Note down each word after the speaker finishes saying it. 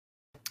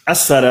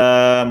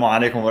Assalamu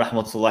alaikum wa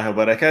rahmatullahi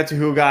wa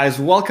barakatuhu, guys.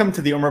 Welcome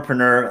to the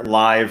Umarpreneur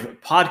Live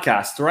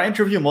podcast, where I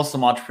interview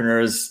Muslim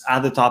entrepreneurs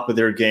at the top of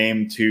their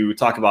game to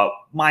talk about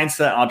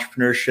mindset,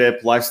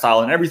 entrepreneurship, lifestyle,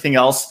 and everything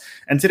else.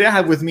 And today I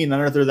have with me none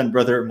other than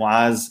Brother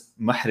Muaz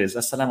Mahriz.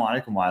 Assalamu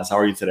alaikum, Muaz. How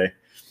are you today?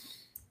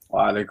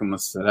 Wa alaikum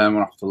assalam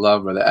wa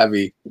rahmatullah, Brother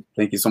Abi.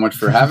 Thank you so much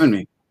for having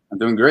me. I'm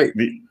doing great.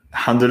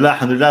 Alhamdulillah,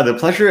 alhamdulillah. The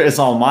pleasure is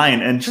all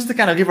mine. And just to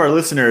kind of give our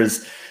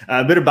listeners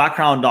a bit of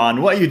background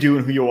on what you do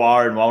and who you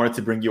are and why I wanted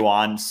to bring you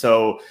on.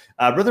 So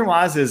Brother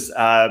Muaz is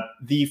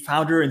the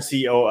founder and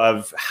CEO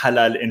of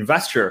Halal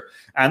Investor.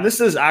 And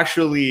this is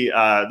actually,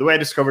 the way I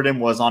discovered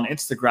him was on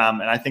Instagram.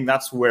 And I think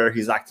that's where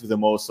he's active the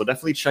most. So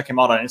definitely check him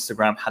out on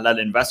Instagram, Halal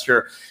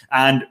Investor.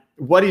 And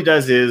what he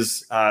does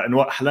is, and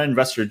what Halal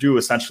Investor do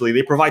essentially,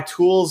 they provide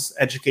tools,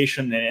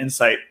 education, and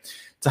insight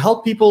to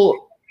help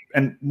people,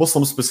 and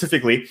Muslims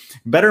specifically,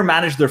 better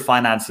manage their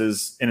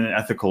finances in an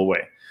ethical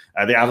way.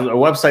 They have a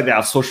website, they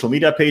have social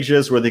media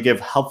pages where they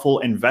give helpful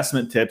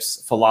investment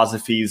tips,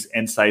 philosophies,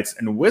 insights,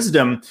 and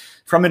wisdom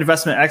from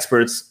investment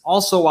experts,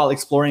 also while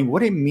exploring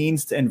what it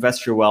means to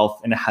invest your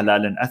wealth in a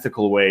halal and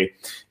ethical way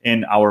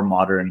in our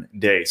modern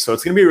day. So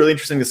it's going to be a really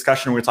interesting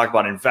discussion. We're going to talk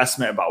about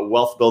investment, about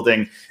wealth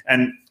building,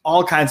 and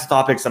all kinds of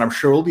topics that I'm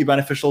sure will be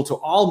beneficial to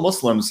all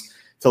Muslims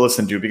to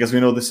listen to, because we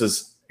know this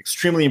is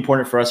extremely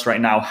important for us right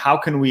now. How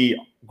can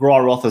we grow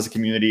our wealth as a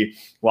community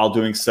while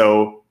doing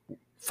so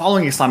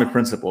following Islamic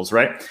principles,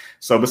 right?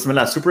 So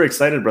bismillah, super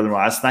excited, Brother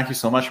Muaz. Thank you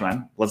so much,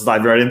 man. Let's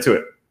dive right into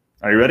it.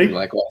 Are you ready?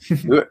 Likewise.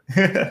 Do it.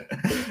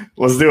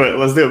 Let's do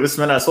it.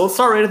 Bismillah. So let's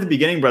start right at the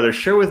beginning, brother.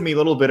 Share with me a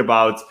little bit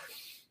about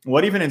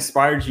what even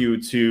inspired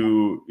you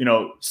to,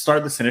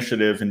 start this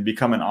initiative and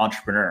become an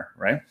entrepreneur,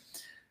 right?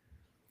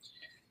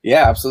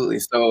 Yeah, absolutely.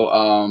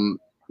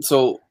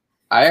 So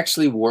I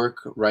actually work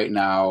right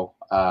now.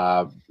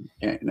 And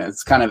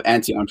it's kind of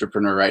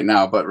anti-entrepreneur right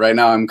now, but right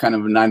now I'm kind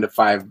of a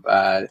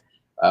 9-to-5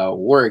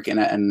 work,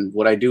 and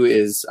what I do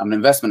is I'm an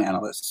investment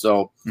analyst.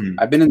 So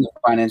I've been in the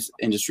finance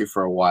industry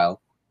for a while,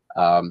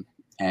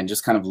 and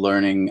just kind of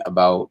learning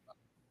about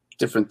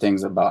different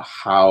things about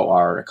how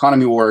our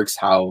economy works,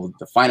 how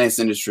the finance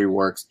industry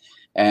works,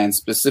 and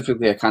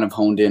specifically I kind of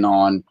honed in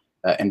on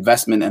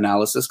investment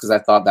analysis because I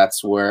thought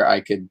that's where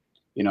I could,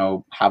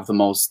 have the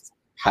most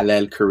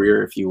halal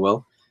career, if you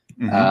will.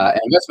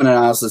 Investment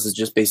analysis is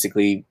just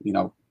basically,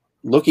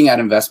 looking at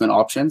investment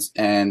options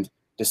and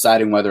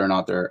deciding whether or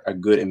not they're a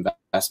good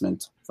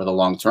investment for the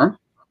long term.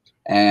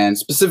 And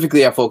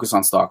specifically, I focus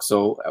on stocks.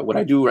 So what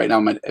I do right now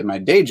in my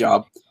day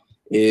job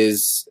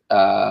is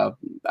I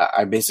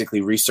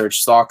basically research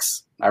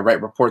stocks. I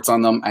write reports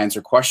on them. I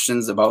answer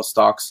questions about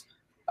stocks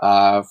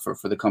for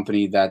the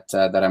company that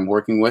I'm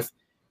working with.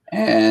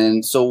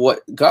 And so what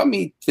got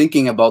me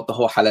thinking about the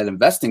whole halal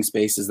investing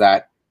space is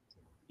that,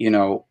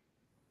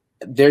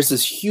 there's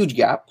this huge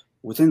gap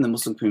within the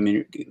Muslim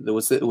community,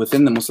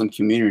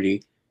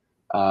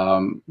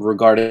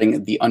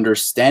 regarding the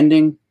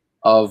understanding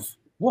of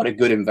what a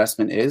good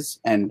investment is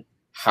and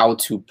how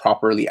to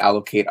properly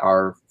allocate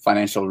our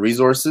financial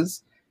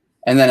resources.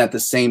 And then at the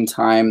same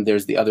time,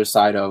 there's the other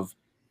side of,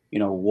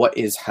 what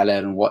is halal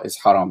and what is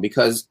haram?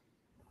 Because,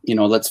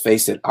 let's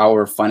face it,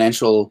 our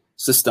financial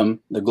system,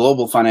 the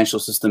global financial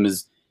system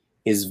is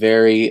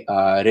very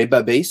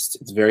riba based.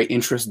 It's very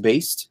interest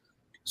based.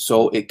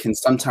 So it can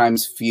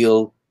sometimes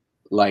feel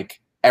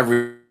like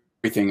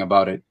everything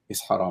about it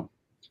is haram.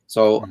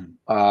 So,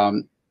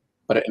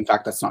 but in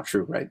fact, that's not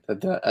true, right?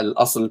 The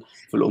al-asl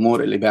fil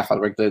umur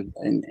al-ibaha,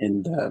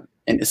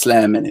 in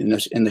Islam and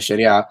in the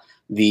Sharia,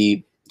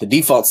 the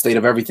default state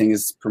of everything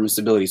is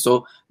permissibility.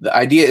 So the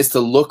idea is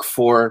to look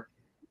for,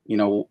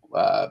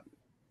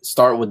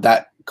 start with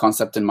that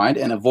concept in mind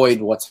and avoid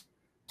what's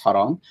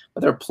haram.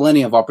 But there are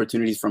plenty of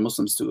opportunities for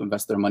Muslims to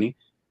invest their money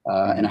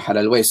in a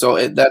halal way.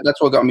 So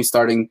that's what got me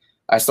starting.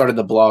 I started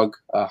the blog,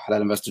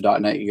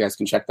 halalinvestor.net. You guys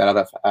can check that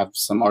out. I have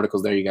some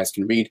articles there you guys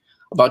can read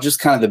about just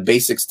kind of the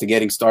basics to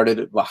getting started,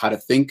 about how to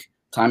think,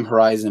 time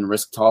horizon,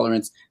 risk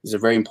tolerance. These are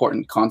very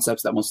important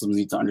concepts that Muslims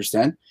need to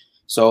understand.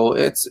 So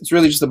it's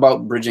really just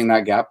about bridging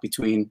that gap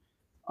between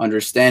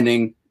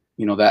understanding,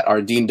 that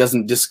our deen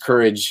doesn't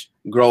discourage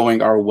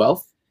growing our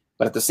wealth,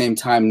 but at the same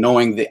time,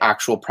 knowing the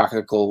actual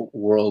practical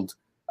world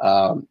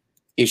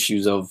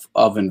issues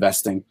of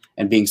investing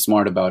and being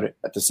smart about it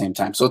at the same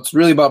time. So it's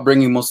really about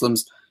bringing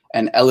Muslims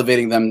and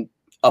elevating them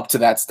up to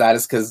that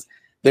status, because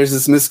there's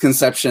this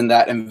misconception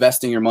that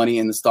investing your money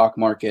in the stock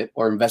market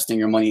or investing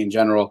your money in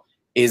general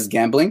is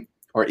gambling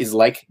or is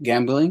like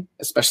gambling,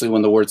 especially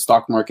when the word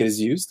stock market is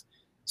used.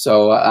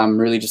 So I'm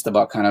really just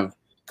about kind of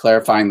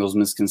clarifying those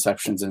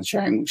misconceptions and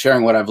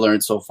sharing what I've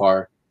learned so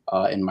far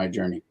in my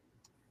journey.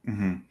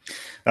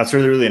 That's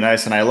really, really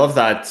nice. And I love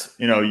that,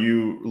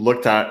 you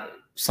looked at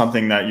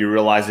something that you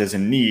realize is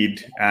in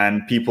need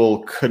and people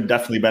could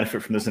definitely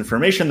benefit from this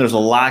information. There's a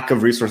lack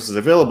of resources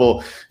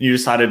available. You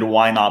decided,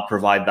 why not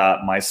provide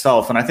that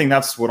myself? And I think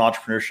that's what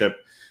entrepreneurship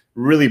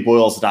really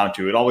boils down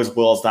to. It always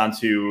boils down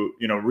to,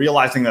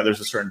 realizing that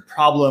there's a certain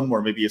problem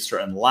or maybe a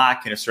certain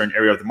lack in a certain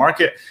area of the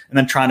market and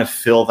then trying to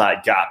fill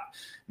that gap.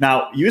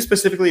 Now, you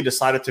specifically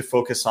decided to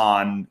focus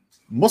on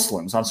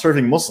Muslims, on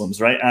serving Muslims,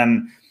 right?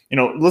 And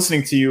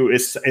listening to you, it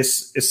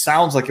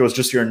sounds like it was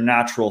just your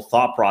natural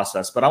thought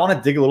process. But I want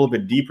to dig a little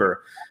bit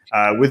deeper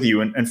with you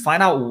and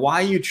find out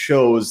why you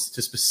chose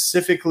to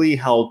specifically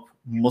help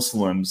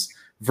Muslims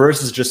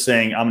versus just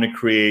saying, I'm going to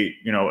create,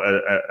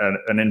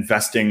 an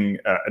investing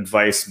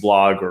advice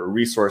blog or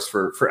resource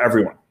for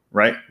everyone,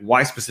 right?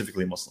 Why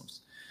specifically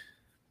Muslims?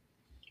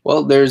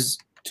 Well, there's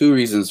two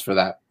reasons for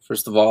that.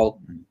 First of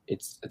all,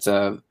 it's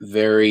a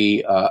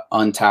very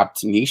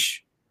untapped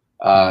niche.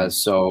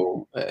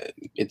 So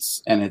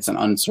it's an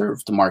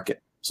unserved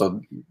market.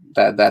 So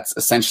that's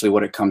essentially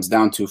what it comes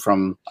down to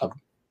from a,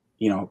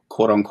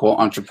 quote unquote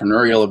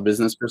entrepreneurial or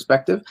business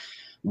perspective.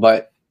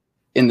 But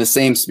in the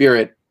same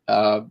spirit,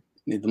 the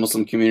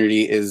Muslim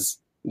community is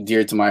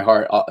dear to my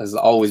heart, has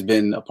always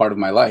been a part of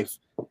my life.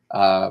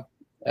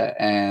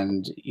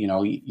 And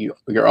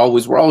we're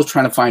always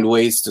trying to find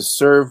ways to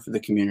serve the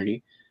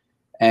community.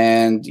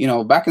 And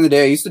back in the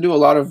day, I used to do a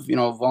lot of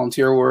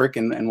volunteer work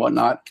and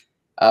whatnot.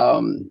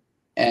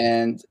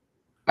 And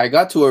I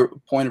got to a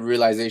point of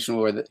realization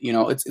where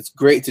it's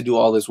great to do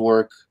all this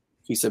work,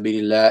 fi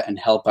sabilillah, and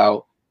help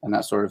out and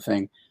that sort of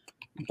thing.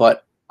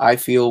 But I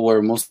feel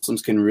where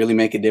Muslims can really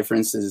make a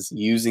difference is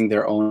using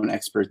their own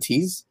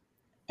expertise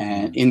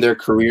and in their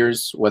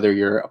careers, whether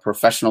you're a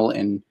professional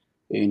and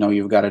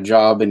you've got a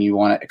job and you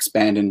want to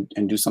expand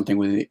and do something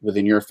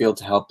within your field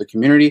to help the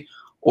community,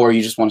 or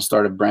you just want to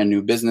start a brand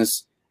new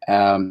business.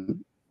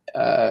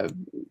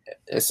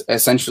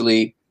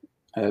 Essentially,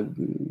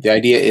 the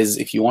idea is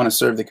if you want to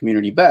serve the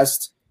community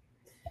best,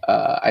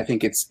 I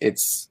think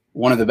it's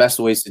one of the best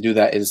ways to do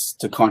that is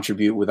to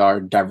contribute with our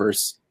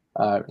diverse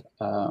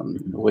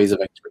ways of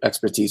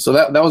expertise. So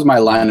that was my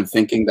line of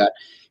thinking that,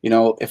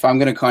 if I'm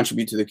going to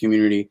contribute to the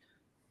community,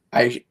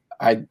 I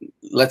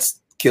let's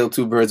kill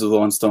two birds with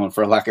one stone,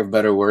 for lack of a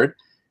better word,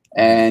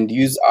 and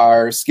use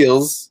our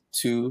skills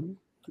to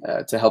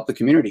help the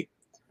community.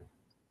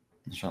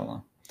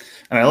 Inshallah.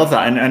 And I love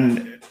that.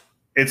 And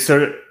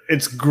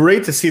it's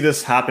great to see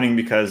this happening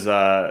because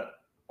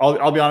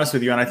I'll be honest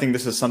with you, and I think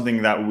this is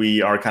something that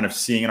we are kind of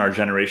seeing in our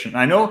generation. And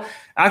I know,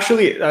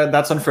 actually,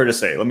 that's unfair to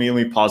say. Let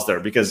me pause there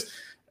because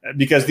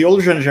the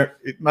older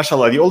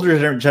mashallah, the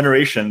older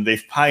generation,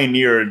 they've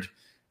pioneered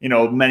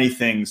many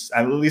things.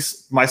 At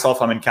least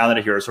myself, I'm in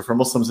Canada here. So for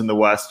Muslims in the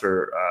West,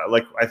 or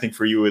like I think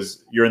for you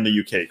you're in the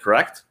UK,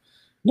 correct?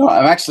 No,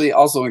 I'm actually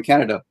also in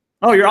Canada.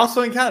 Oh, you're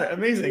also in Canada.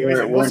 Amazing.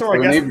 Most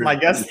of my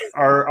guests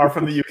are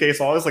from the UK,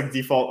 so I always like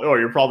default, oh,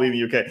 you're probably in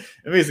the UK.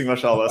 Amazing,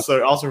 mashallah.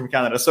 So also from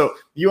Canada. So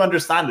you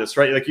understand this,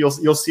 right? Like you'll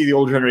see the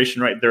older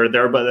generation right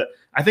there. But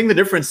I think the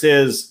difference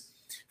is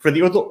for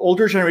the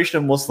older generation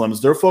of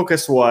Muslims, their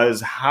focus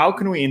was how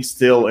can we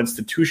instill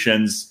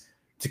institutions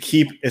to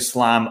keep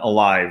Islam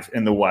alive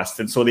in the West?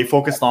 And so they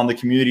focused on the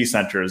community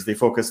centers. They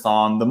focused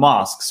on the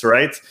mosques,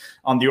 right?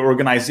 On the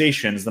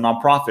organizations, the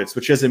nonprofits,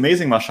 which is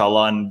amazing,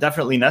 mashallah, and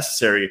definitely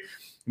necessary.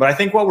 But I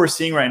think what we're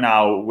seeing right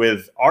now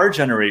with our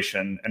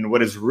generation and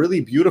what is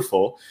really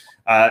beautiful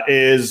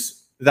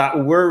is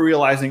that we're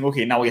realizing,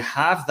 okay, now we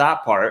have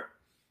that part,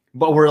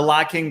 but we're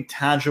lacking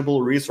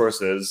tangible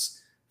resources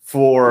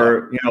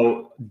for,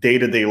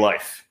 day-to-day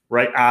life,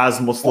 right? As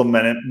Muslim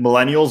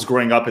millennials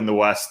growing up in the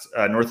West,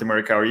 North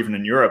America, or even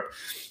in Europe.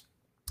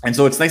 And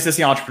so it's nice to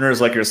see entrepreneurs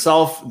like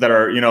yourself that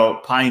are,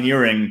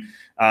 pioneering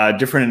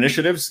different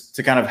initiatives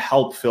to kind of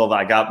help fill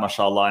that gap,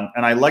 mashallah.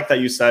 And I like that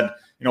you said,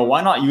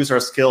 why not use our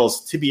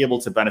skills to be able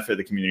to benefit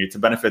the community, to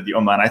benefit the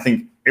ummah? And I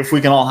think if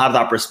we can all have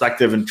that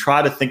perspective and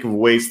try to think of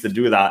ways to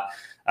do that,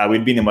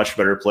 we'd be in a much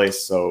better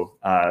place. So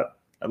I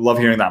love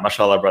hearing that,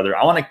 mashallah, brother.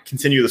 I want to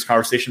continue this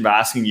conversation by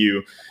asking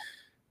you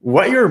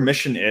what your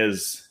mission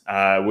is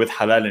with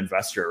Halal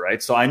Investor,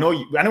 right? So I know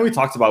we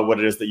talked about what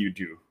it is that you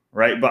do,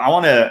 right? But I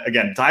want to,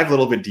 again, dive a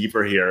little bit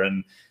deeper here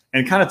and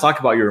kind of talk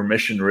about your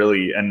mission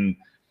really, and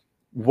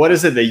what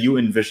is it that you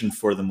envision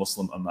for the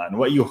Muslim ummah and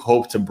what you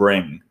hope to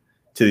bring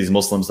to these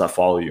Muslims that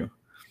follow you.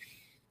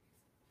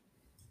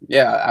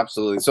 Yeah,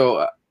 absolutely.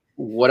 So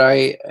what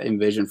I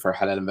envision for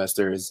Halal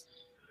Investor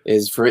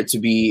is for it to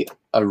be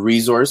a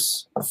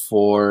resource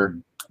for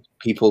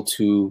people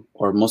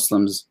or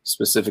Muslims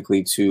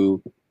specifically,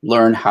 to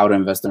learn how to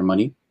invest their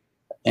money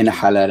in a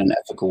halal and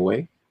ethical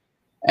way,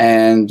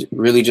 and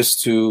really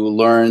just to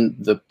learn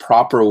the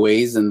proper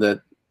ways and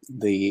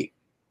the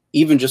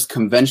even just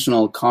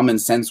conventional common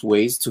sense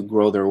ways to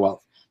grow their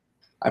wealth.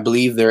 I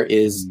believe there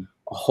is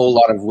a whole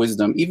lot of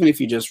wisdom. Even if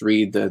you just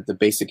read the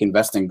basic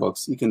investing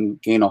books, you can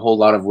gain a whole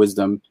lot of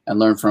wisdom and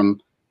learn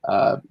from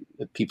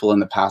the people in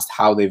the past,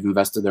 how they've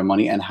invested their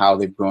money and how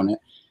they've grown it.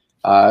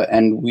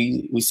 And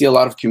we see a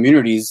lot of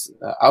communities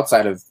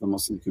outside of the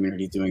Muslim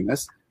community doing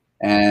this.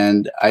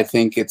 And I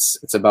think it's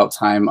about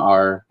time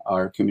our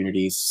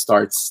community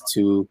starts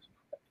to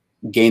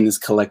gain this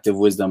collective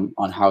wisdom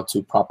on how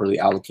to properly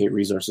allocate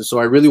resources. So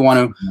I really want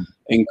to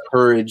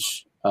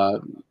encourage,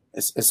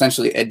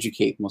 essentially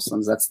educate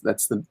Muslims.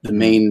 That's the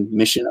main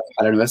mission of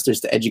Halal Investors,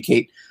 to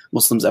educate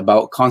Muslims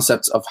about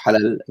concepts of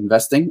halal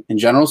investing in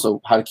general.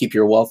 So how to keep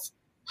your wealth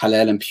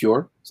halal and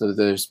pure. So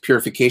there's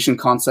purification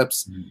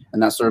concepts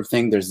and that sort of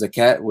thing. There's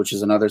zakat, which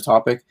is another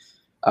topic.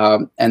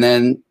 And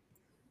then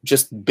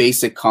just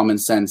basic common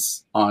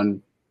sense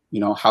on,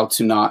 how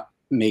to not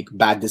make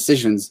bad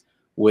decisions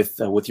with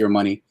your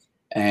money,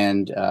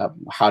 and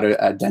how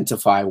to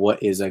identify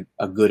what is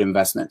a good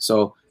investment.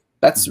 So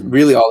that's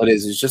really all it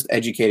is just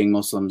educating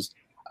Muslims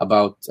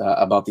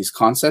about these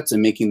concepts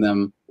and making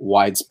them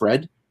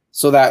widespread,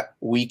 so that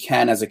we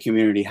can, as a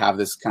community, have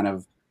this kind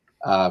of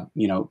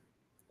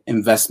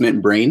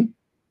investment brain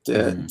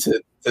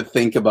to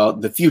think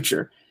about the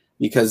future,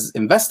 because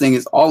investing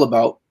is all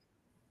about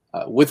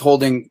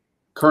withholding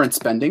current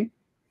spending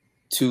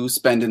to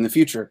spend in the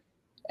future.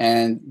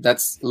 And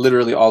that's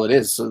literally all it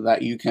is, so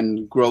that you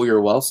can grow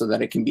your wealth, so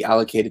that it can be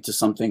allocated to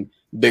something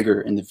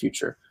bigger in the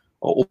future,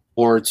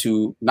 or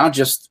to not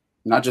just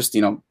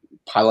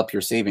pile up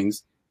your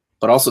savings,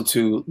 but also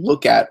to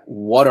look at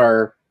what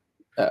are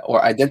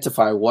or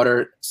identify what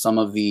are some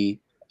of the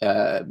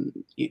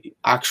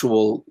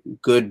actual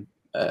good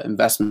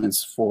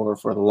investments for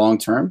the long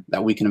term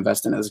that we can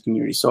invest in as a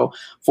community. So,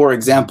 for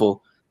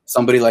example,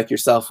 somebody like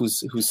yourself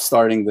who's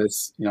starting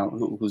this,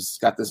 who's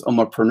got this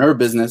Ummahpreneur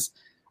business,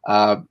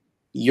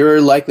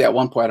 you're likely at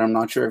one point, I'm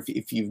not sure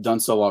if you've done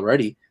so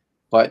already,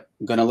 but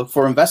going to look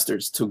for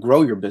investors to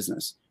grow your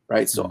business,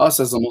 right? So us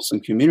as a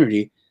Muslim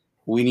community,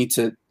 we need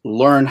to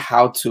learn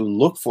how to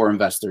look for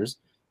investors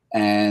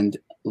and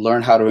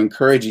learn how to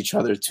encourage each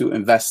other to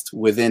invest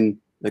within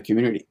the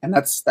community. And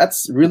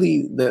that's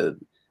really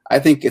I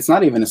think it's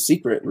not even a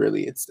secret,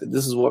 really.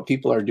 This is what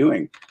people are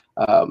doing.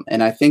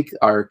 And I think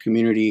our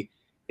community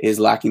is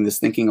lacking this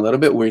thinking a little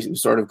bit. We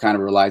sort of kind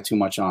of rely too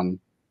much on,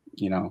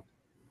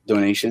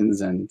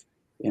 donations and,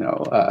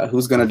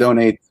 who's going to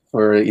donate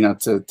for,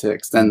 to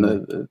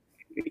extend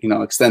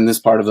extend this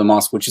part of the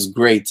mosque, which is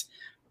great.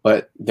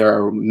 But there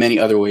are many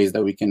other ways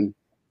that we can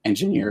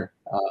engineer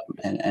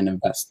and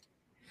invest.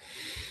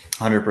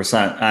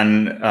 100%.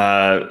 And,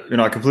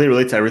 I completely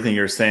relate to everything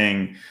you're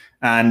saying.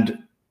 And,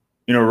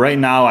 right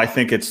now, I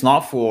think it's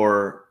not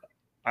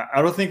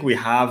I don't think we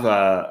have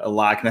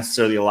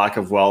necessarily a lack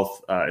of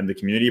wealth in the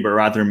community, but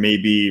rather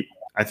maybe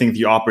I think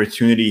the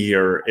opportunity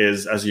here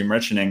is, as you're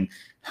mentioning,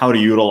 how to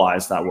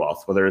utilize that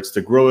wealth, whether it's to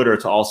grow it or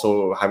to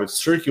also have it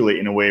circulate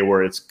in a way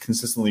where it's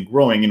consistently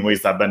growing in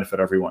ways that benefit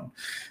everyone,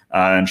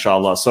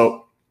 inshallah.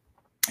 So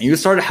you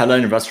started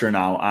Halal Investor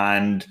now,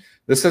 and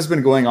this has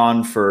been going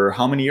on for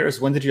how many years?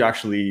 When did you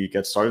actually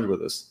get started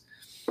with this?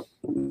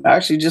 I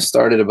actually just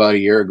started about a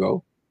year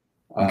ago.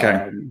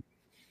 Okay.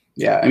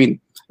 Yeah, I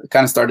mean, I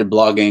kind of started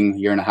blogging a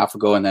year and a half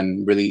ago, and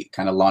then really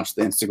kind of launched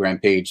the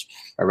Instagram page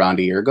around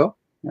a year ago,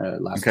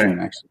 last June,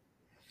 actually.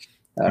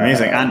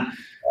 Amazing. And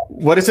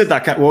what is it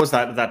what was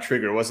that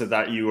trigger? Was it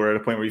that you were at a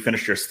point where you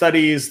finished your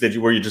studies?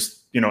 Were you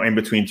just, in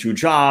between two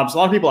jobs? A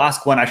lot of people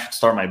ask when I should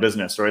start my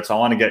business, right? So I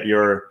want to get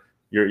your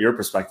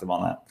perspective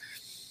on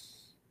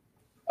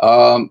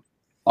that.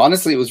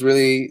 Honestly, it was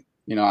really,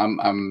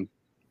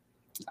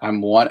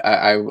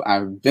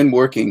 I've been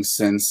working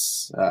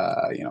since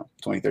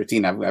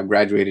 2013. I've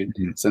graduated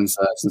since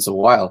a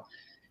while,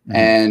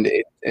 and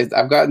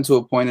I've gotten to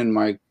a point in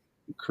my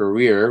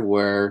career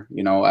where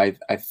I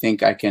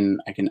think I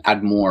can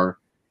add more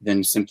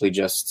than simply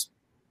just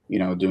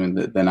doing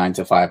the 9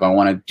 to 5. I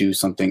want to do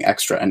something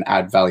extra and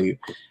add value.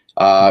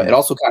 It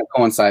also kind of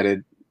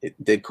coincided.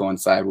 It did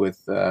coincide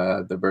with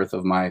the birth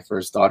of my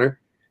first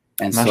daughter,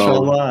 and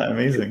MashaAllah,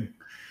 amazing.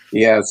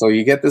 Yeah, so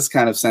you get this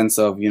kind of sense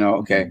of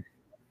okay,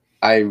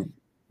 I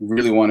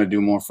really want to do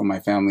more for my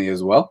family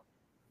as well.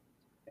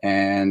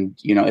 And,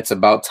 it's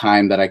about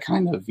time that I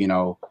kind of,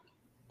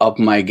 up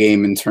my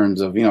game in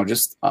terms of,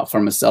 just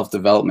from a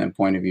self-development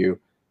point of view.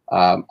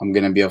 I'm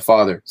going to be a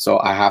father, so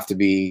I have to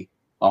be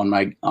on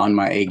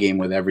my A game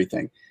with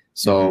everything.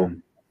 So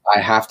I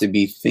have to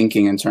be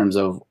thinking in terms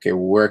of, okay,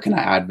 where can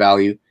I add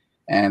value?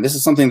 And this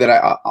is something that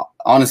I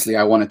honestly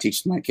want to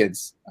teach my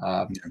kids.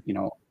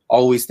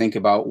 Always think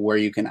about where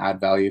you can add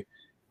value.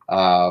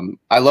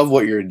 I love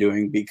what you're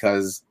doing,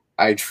 because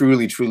I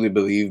truly, truly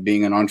believe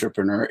being an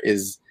entrepreneur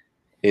is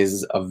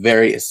a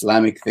very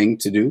Islamic thing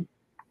to do,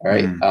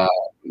 right?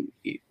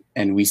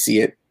 And we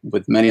see it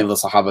with many of the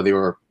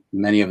Sahaba.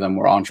 Many of them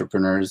were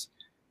entrepreneurs,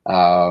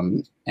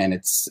 and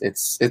it's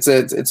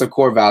a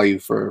core value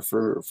for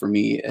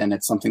me, and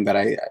it's something that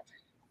I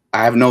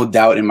have no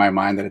doubt in my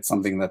mind that it's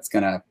something that's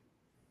gonna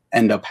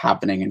end up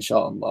happening,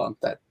 inshallah.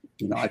 That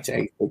I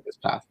take this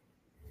path.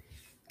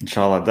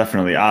 Inshallah,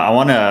 definitely. I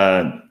want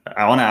to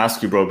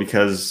ask you, bro,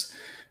 because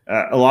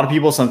a lot of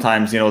people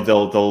sometimes, they'll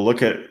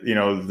look at,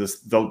 this,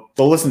 they'll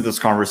listen to this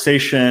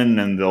conversation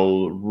and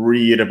they'll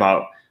read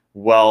about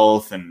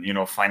wealth and,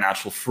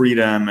 financial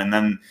freedom. And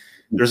then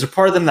there's a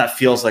part of them that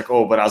feels like,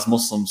 oh, but as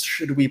Muslims,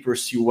 should we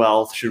pursue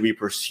wealth? Should we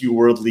pursue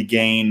worldly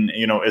gain?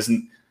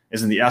 Isn't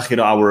the akhirah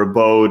our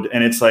abode?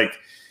 And it's like,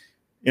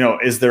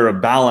 is there a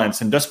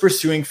balance? And does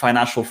pursuing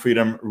financial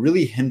freedom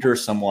really hinder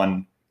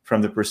someone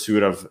from the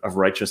pursuit of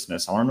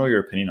righteousness? I want to know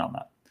your opinion on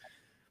that.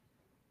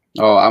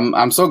 Oh,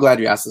 I'm so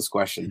glad you asked this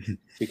question,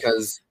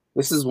 because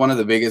this is one of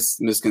the biggest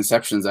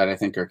misconceptions that I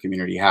think our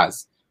community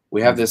has.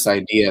 We have this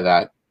idea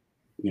that,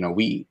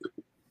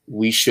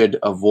 we should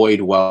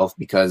avoid wealth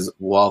because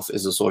wealth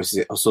is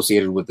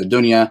associated with the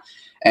dunya,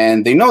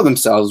 and they know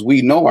themselves.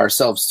 We know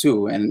ourselves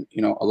too. And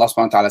Allah subhanahu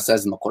wa ta'ala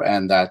says in the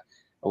Quran that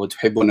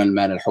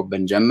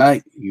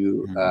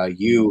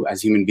you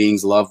as human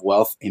beings love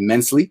wealth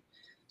immensely.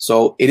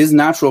 So it is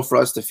natural for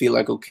us to feel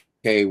like,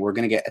 okay, we're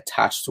going to get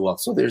attached to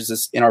wealth. So there's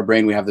this in our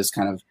brain, we have this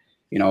kind of,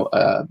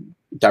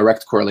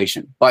 direct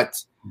correlation.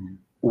 But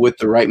with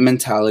the right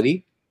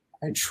mentality,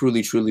 I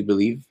truly, truly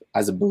believe,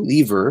 as a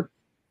believer,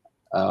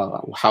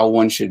 how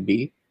one should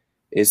be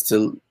is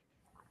to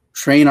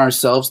train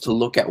ourselves to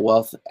look at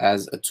wealth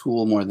as a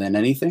tool more than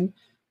anything.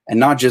 And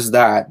not just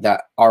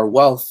that our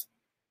wealth,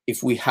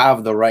 if we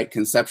have the right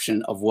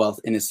conception of wealth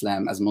in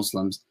Islam as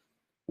Muslims,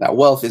 that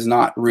wealth is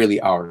not really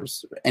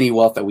ours. Any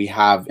wealth that we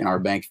have in our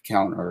bank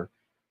account or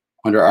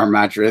under our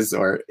mattress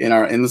or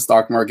in the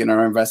stock market, in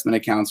our investment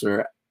accounts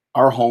or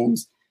our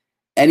homes,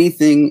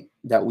 anything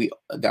that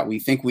we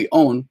think we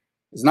own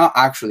is not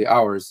actually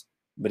ours,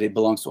 but it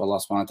belongs to Allah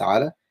subhanahu wa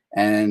ta'ala.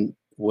 And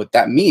what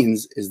that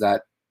means is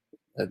that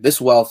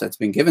this wealth that's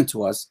been given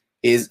to us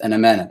is an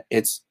amana.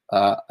 It's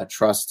a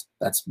trust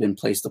that's been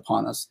placed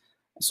upon us.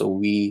 So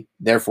we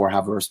therefore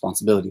have a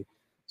responsibility.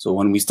 So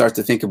when we start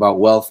to think about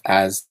wealth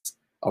as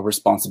a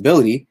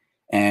responsibility,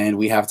 and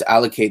we have to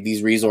allocate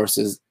these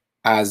resources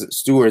as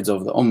stewards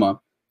of the ummah,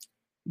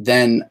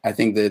 then I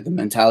think that the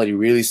mentality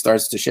really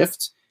starts to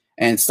shift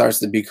and starts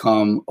to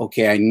become,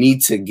 okay, I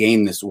need to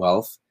gain this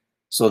wealth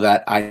so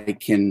that I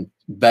can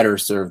better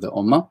serve the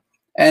ummah.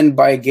 And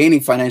by gaining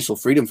financial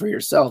freedom for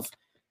yourself,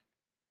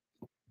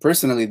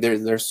 personally,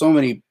 there's so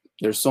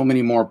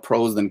many more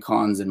pros than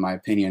cons, in my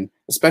opinion,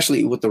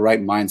 especially with the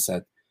right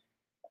mindset.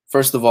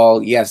 First of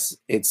all, yes,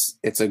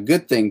 it's a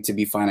good thing to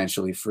be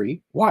financially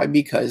free. Why?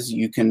 Because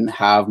you can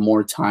have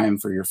more time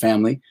for your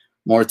family,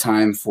 more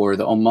time for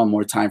the ummah,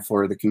 more time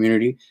for the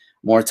community,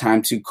 more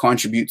time to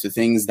contribute to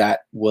things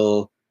that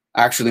will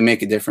actually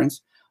make a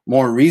difference,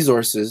 more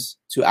resources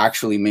to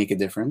actually make a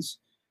difference.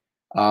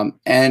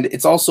 And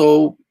it's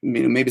also,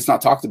 maybe it's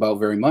not talked about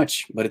very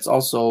much, but it's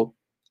also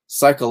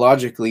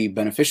psychologically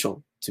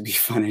beneficial to be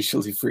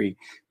financially free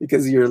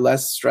because you're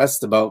less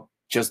stressed about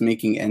just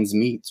making ends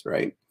meet,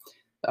 right?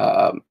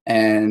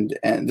 And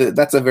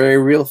that's a very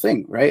real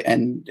thing, right?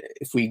 And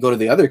if we go to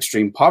the other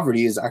extreme,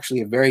 poverty is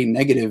actually a very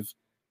negative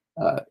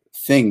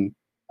thing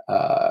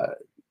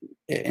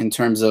in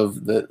terms of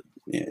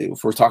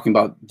if we're talking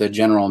about the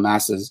general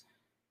masses.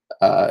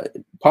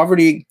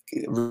 Poverty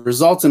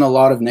results in a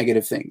lot of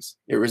negative things.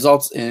 It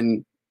results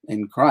in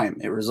crime.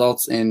 It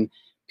results in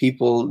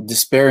people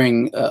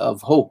despairing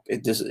of hope.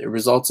 It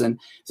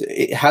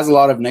has a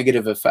lot of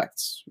negative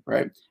effects,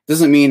 right?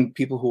 Doesn't mean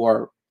people who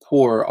are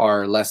poor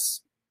are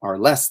less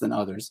than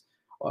others.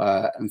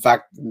 In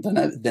fact, the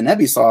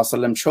Nabi Sallallahu Alaihi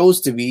Wasallam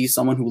chose to be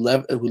someone who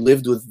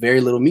lived with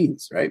very little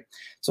means, right?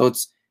 So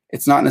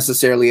it's not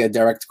necessarily a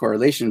direct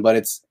correlation, but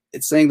it's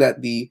saying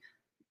that the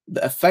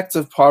effects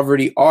of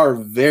poverty are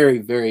very,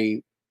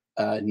 very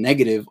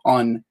negative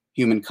on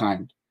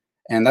humankind.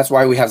 And that's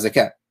why we have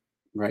zakat,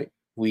 right?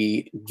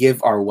 We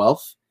give our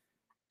wealth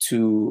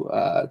to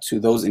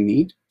those in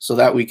need so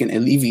that we can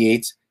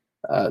alleviate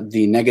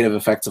the negative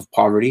effects of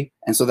poverty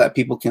and so that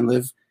people can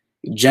live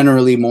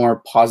generally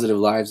more positive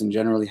lives and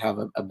generally have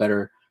a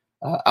better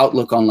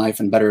outlook on life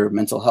and better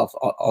mental health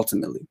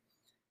ultimately.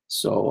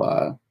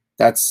 So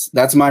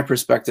that's my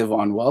perspective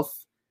on wealth.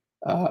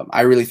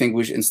 I really think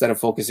we should, instead of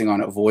focusing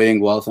on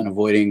avoiding wealth and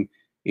avoiding,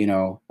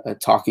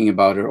 talking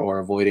about it or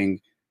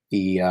avoiding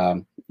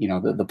the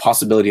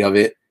possibility of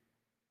it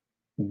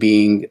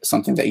being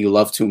something that you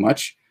love too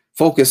much,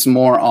 focus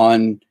more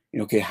on,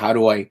 okay, how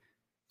do I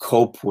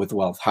cope with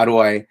wealth? How do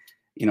I,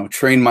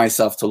 train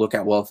myself to look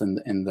at wealth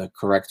in the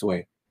correct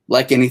way?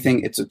 Like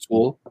anything, it's a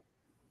tool,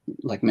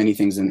 like many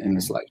things in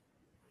this life.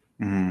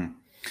 Mm-hmm.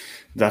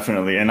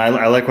 Definitely. And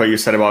I like what you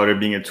said about it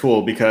being a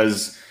tool,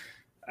 because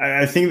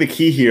I think the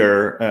key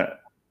here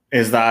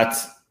is that,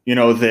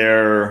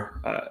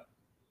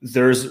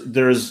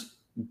 there's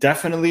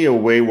definitely a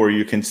way where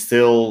you can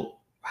still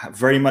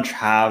very much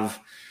have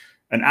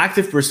an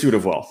active pursuit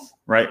of wealth,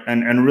 right?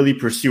 And really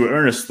pursue it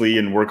earnestly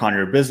and work on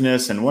your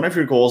business. And one of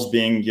your goals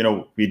being,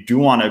 we do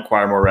want to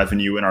acquire more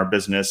revenue in our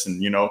business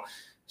and,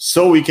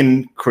 so we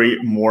can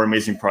create more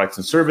amazing products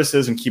and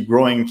services and keep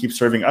growing and keep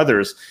serving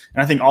others.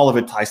 And I think all of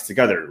it ties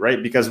together,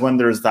 right? Because when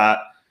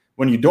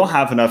you don't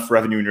have enough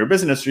revenue in your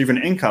business or even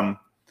income,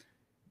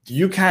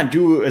 you can't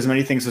do as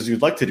many things as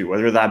you'd like to do,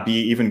 whether that be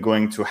even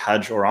going to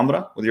Hajj or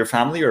Umrah with your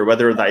family, or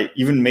whether that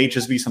even may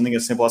just be something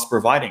as simple as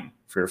providing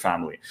for your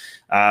family.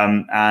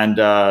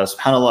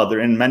 SubhanAllah, there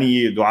are in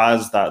many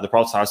du'as that the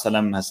Prophet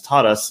ﷺ has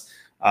taught us.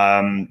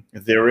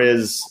 There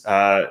is,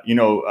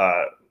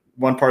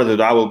 one part of the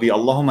dua will be,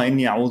 Allahumma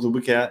inni a'udhu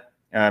bika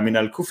min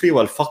al-kufri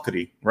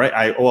wal-faqri,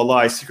 right? Oh Allah,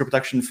 I seek your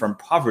protection from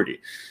poverty,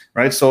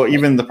 right? So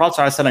even the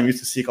Prophet ﷺ used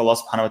to seek Allah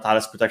subhanahu wa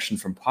ta'ala's protection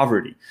from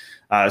poverty.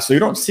 So you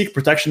don't seek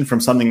protection from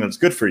something that's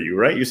good for you,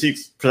 right? You seek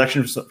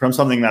protection from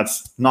something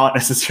that's not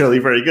necessarily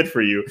very good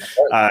for you.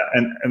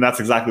 And that's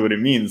exactly what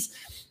it means.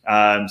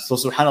 So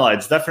subhanAllah,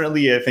 it's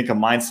definitely, I think, a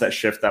mindset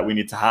shift that we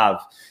need to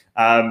have.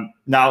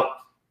 Now,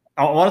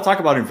 I want to talk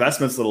about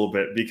investments a little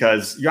bit,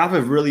 because you have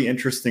a really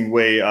interesting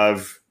way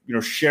of,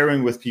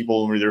 sharing with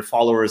people, with your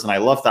followers, and I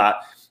love that.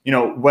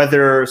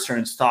 Whether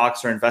certain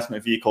stocks or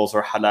investment vehicles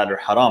are halal or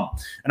haram.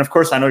 And of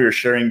course, I know you're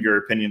sharing your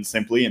opinion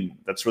simply, and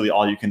that's really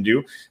all you can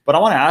do. But I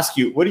want to ask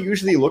you, what do you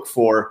usually look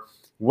for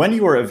when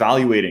you are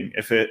evaluating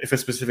if a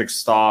specific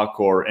stock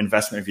or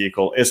investment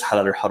vehicle is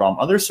halal or haram?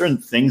 Are there certain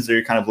things that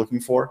you're kind of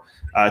looking for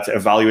to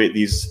evaluate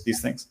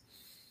these things?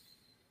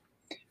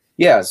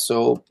 Yeah.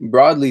 So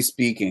broadly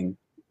speaking,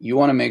 you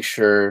want to make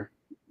sure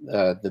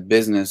the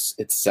business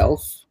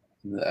itself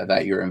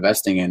that you're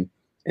investing in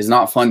is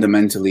not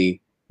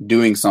fundamentally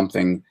doing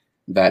something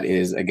that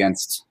is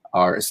against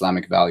our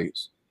Islamic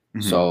values.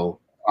 Mm-hmm. So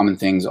common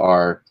things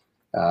are,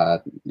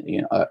 a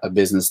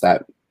business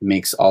that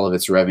makes all of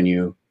its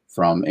revenue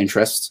from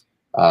interest,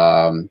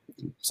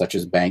 such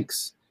as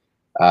banks,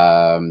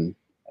 anything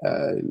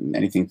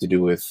to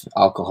do with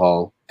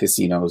alcohol,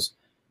 casinos,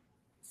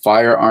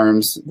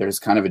 firearms. There's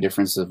kind of a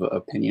difference of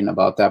opinion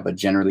about that, but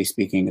generally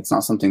speaking, it's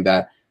not something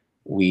that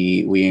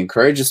we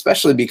encourage,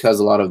 especially because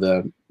a lot of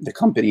the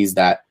companies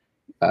that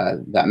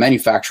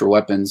manufacture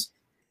weapons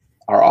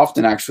are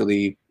often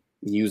actually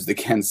used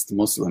against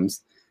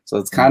Muslims. So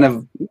it's kind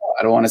of,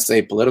 I don't want to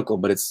say political,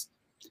 but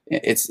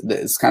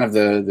it's kind of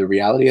the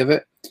reality of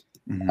it.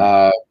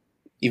 Mm-hmm.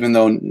 Even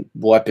though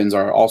weapons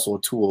are also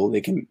a tool,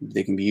 they can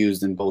be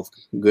used in both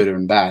good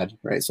and bad,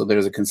 right? So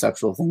there's a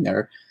conceptual thing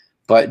there.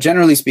 But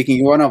generally speaking,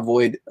 you want to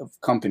avoid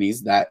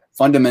companies that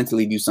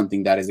fundamentally do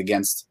something that is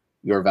against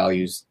your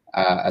values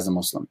as a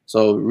Muslim.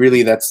 So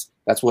really, that's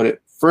what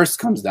it first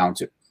comes down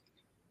to.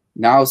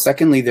 Now,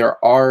 secondly,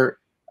 there are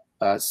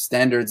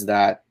standards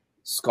that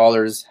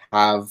scholars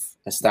have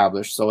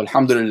established. So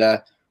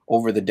alhamdulillah,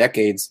 over the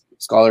decades,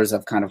 scholars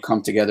have kind of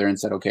come together and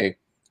said, okay,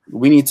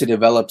 we need to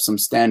develop some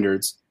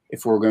standards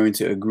if we're going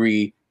to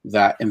agree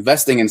that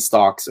investing in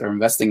stocks or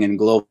investing in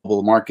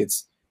global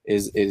markets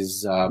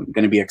is going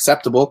to be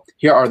acceptable.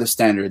 Here are the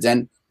standards.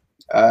 And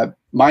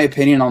my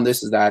opinion on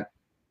this is that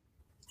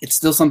it's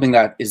still something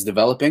that is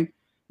developing,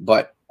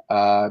 but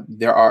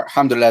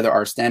alhamdulillah, there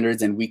are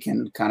standards, and we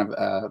can kind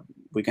of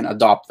we can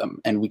adopt them,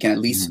 and we can at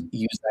least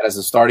use that as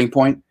a starting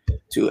point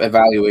to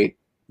evaluate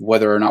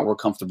whether or not we're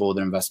comfortable with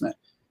an investment.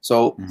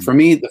 So for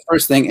me, the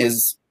first thing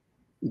is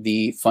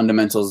the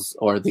fundamentals,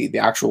 or the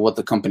actual what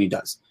the company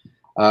does.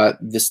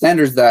 The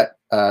standards that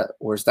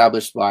were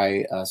established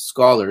by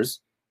scholars,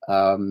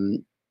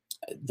 the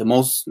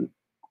most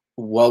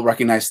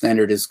well-recognized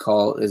standard is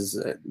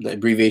the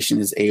abbreviation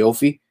is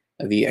AOFI,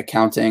 the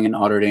Accounting and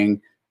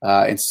Auditing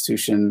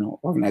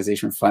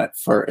Organization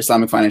for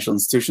Islamic Financial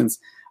Institutions.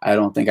 I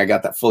don't think I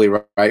got that fully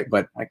right,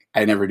 but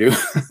I never do.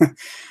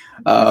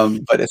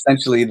 But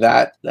essentially,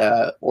 that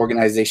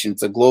organization,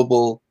 it's a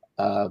global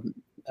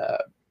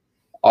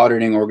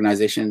auditing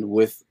organization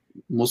with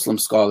Muslim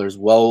scholars,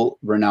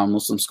 well-renowned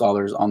Muslim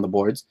scholars on the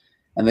boards,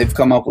 and they've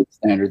come up with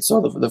standards.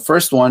 So the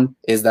first one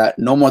is that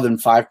no more than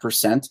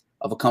 5%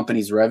 of a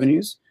company's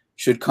revenues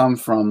should come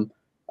from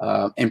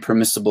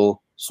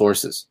impermissible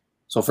sources.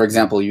 So, for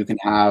example, you can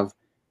have,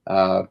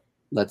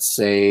 let's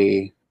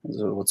say,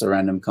 what's a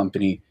random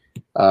company?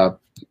 I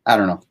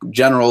don't know,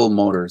 General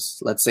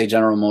Motors. Let's say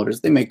General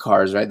Motors, they make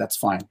cars, right? That's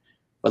fine.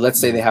 But let's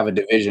say they have a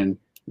division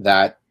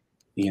that,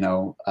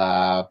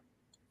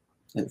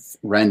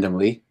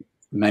 randomly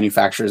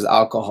manufactures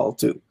alcohol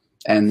too.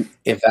 And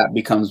if that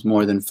becomes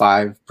more than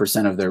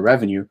 5% of their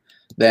revenue,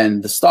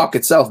 then the stock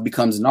itself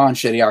becomes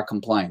non-Sharia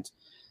compliant.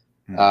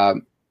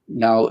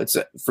 Now,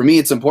 for me,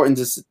 it's important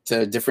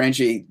to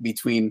differentiate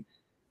between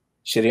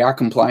Sharia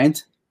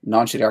compliant,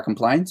 non-Sharia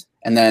compliant,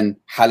 and then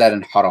halal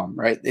and haram,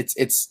 right?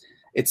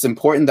 It's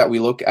important that we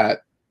look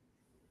at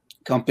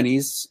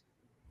companies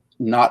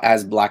not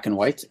as black and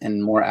white,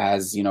 and more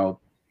as,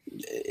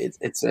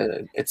 it's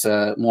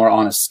a more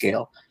on a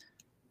scale.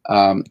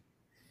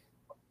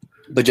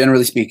 But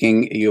generally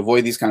speaking, you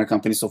avoid these kind of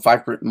companies. So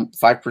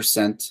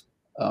 5%,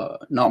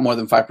 not more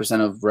than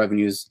 5% of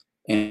revenues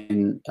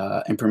in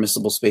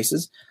impermissible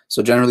spaces.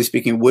 So generally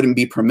speaking, wouldn't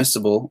be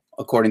permissible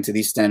according to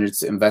these standards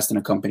to invest in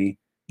a company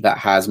that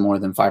has more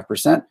than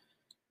 5%.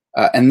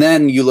 And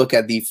then you look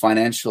at the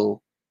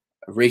financial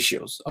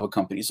ratios of a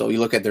company. So you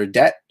look at their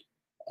debt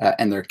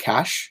and their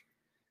cash.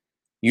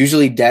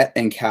 Usually debt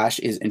and cash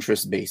is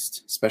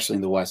interest-based, especially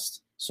in the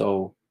West.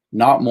 So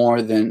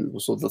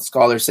the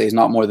scholars say is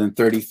not more than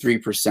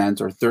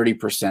 33% or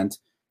 30%,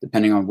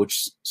 depending on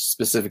which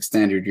specific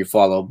standard you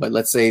follow. But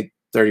let's say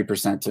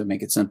 30% to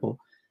make it simple,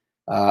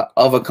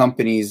 of a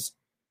company's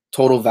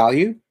total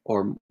value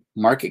or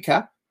market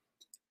cap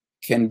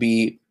can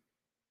be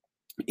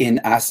in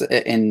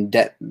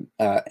debt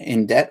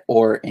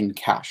or in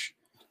cash.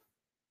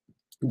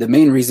 The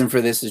main reason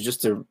for this is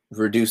just to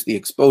reduce the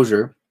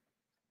exposure.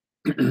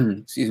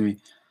 Excuse me,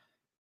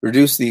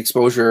 reduce the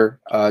exposure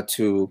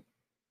to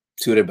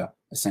riba,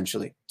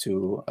 essentially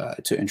to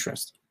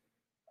interest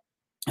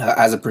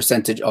as a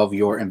percentage of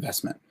your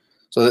investment.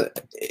 So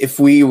if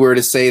we were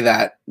to say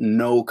that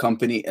no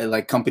company,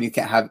 company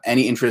can't have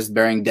any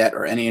interest-bearing debt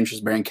or any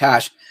interest-bearing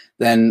cash,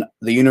 then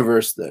the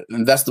universe, the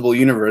investable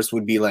universe,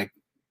 would be like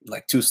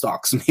 2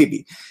 stocks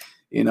maybe.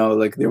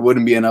 Like there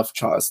wouldn't be enough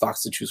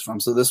stocks to choose from.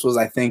 So this was,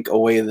 I think, a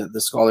way that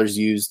the scholars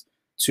used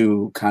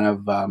to kind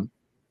of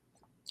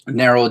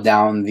narrow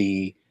down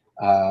the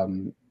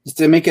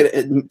to make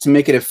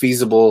it a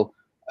feasible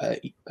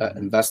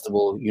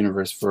investable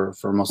universe for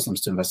Muslims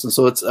to invest in.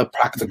 So it's a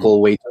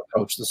practical way to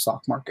approach the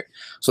stock market.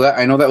 So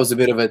I know that was a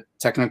bit of a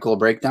technical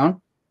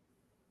breakdown,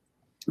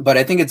 but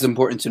I think it's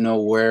important to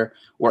know where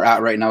we're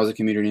at right now as a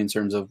community in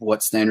terms of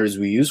what standards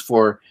we use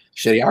for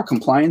Sharia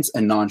compliance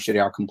and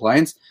non-Sharia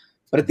compliance.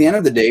 But at the end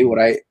of the day, what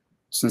I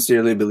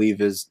sincerely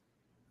believe is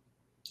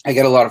I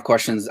get a lot of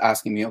questions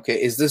asking me,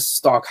 okay, is this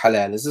stock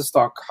halal? Is this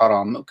stock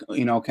haram?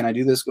 Can I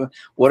do this?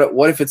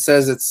 What if it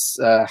says it's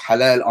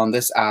halal on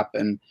this app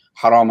and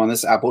haram on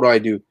this app? What do I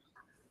do?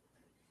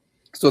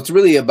 So it's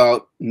really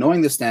about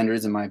knowing the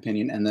standards, in my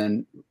opinion, and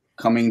then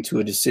coming to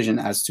a decision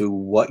as to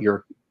what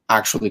you're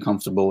actually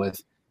comfortable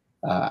with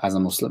as a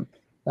Muslim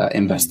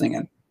investing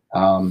in.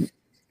 And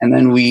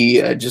then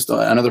we just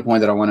another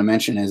point that I want to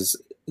mention is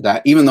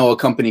that even though a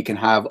company can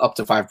have up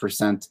to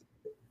 5%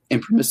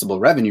 impermissible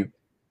revenue,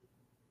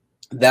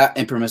 that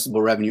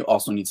impermissible revenue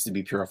also needs to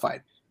be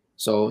purified.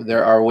 So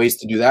there are ways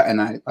to do that,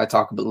 and I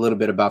talk a little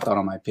bit about that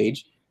on my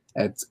page.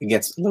 It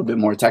gets a little bit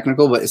more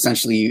technical, but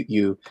essentially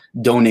you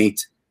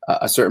donate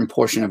a certain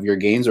portion of your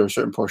gains or a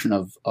certain portion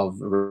of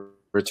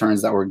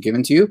returns that were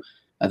given to you.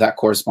 That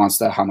corresponds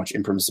to how much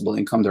impermissible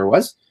income there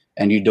was,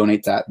 and you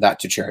donate that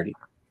to charity.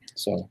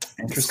 So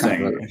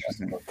interesting.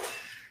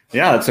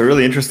 Yeah, it's a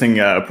really interesting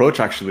approach,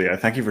 actually. I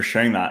thank you for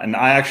sharing that. And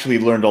I actually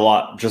learned a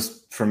lot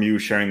just from you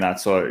sharing that.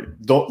 So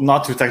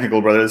not too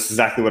technical, brother. This is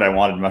exactly what I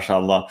wanted,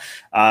 mashallah.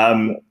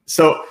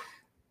 So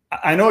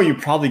I know you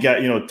probably get,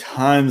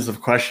 tons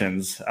of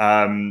questions.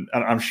 And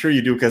I'm sure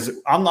you do, because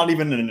I'm not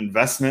even in an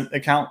investment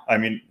account. I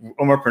mean,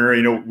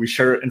 Omarpreneur, we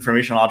share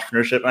information on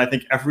entrepreneurship. And I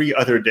think every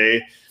other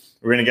day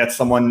we're going to get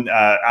someone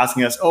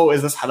asking us, oh,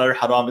 is this halal or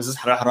haram? Is this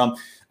halal or haram?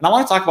 And I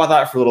want to talk about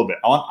that for a little bit.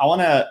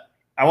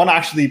 I want to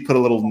actually put a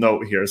little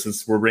note here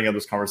since we're bringing up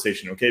this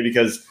conversation, okay?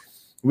 Because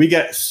we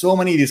get so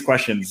many of these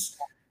questions,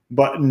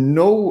 but I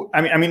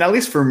mean, at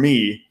least for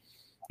me,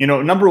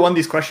 number one,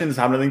 these questions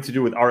have nothing to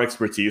do with our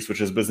expertise,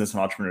 which is business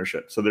and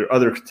entrepreneurship. So there are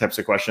other types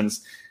of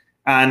questions.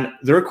 And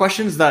there are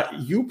questions that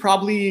you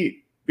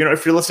probably,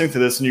 if you're listening to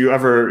this and you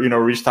ever,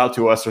 reached out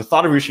to us or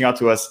thought of reaching out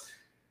to us,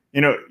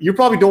 you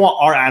probably don't want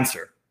our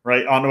answer,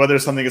 right? On whether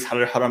something is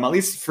halal or haram, at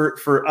least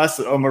for us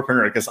at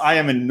Omarpreneur, because I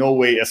am in no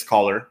way a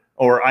scholar,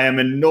 or I am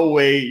in no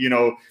way,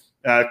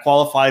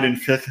 qualified in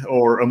fiqh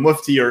or a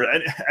mufti or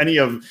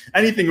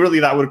anything really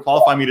that would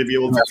qualify me to be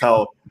able to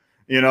tell,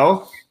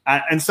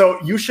 And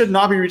so you should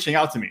not be reaching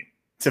out to me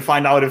to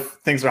find out if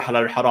things are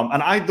halal or haram.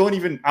 And I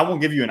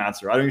won't give you an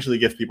answer. I don't usually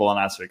give people an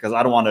answer because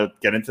I don't want to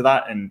get into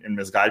that and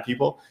misguide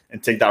people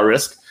and take that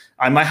risk.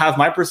 I might have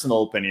my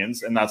personal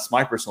opinions, and that's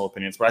my personal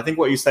opinions. But I think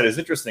what you said is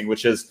interesting,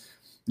 which is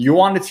you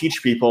want to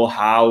teach people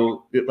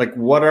how,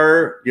 what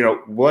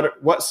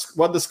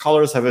the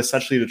scholars have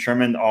essentially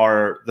determined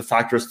are the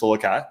factors to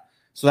look at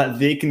so that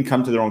they can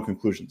come to their own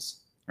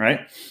conclusions,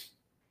 right?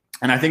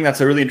 And I think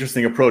that's a really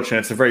interesting approach, and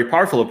it's a very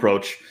powerful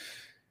approach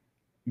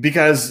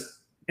because,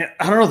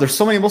 I don't know, there's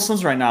so many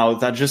Muslims right now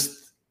that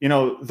just,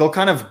 they'll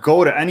kind of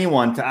go to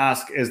anyone to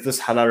ask, is this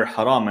halal or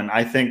haram? And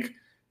I think,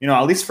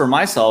 at least for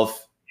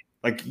myself,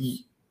 I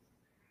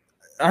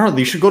don't know,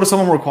 you should go to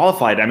someone more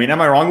qualified. I mean,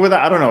 am I wrong with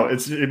that? I don't know.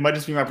 It might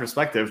just be my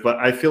perspective, but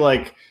I feel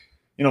like,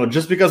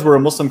 just because we're a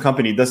Muslim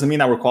company doesn't mean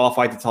that we're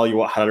qualified to tell you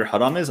what halal or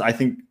haram is. I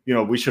think,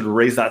 we should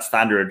raise that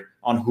standard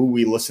on who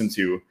we listen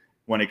to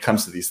when it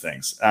comes to these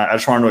things. I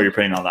just want to know your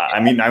opinion on that. I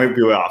mean, I might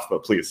be way off,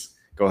 but please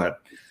go ahead.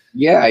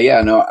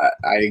 Yeah, no,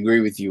 I agree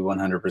with you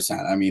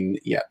 100%. I mean,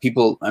 yeah,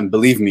 people, and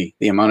believe me,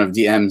 the amount of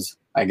DMs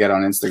I get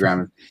on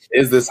Instagram,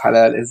 is this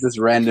halal? Is this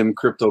random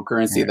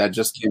cryptocurrency that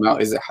just came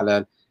out? Is it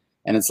halal?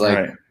 And it's like,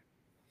 right.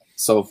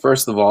 So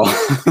first of all,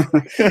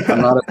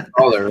 I'm not a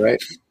scholar, right?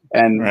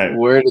 And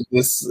where did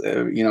this,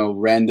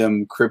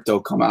 random crypto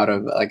come out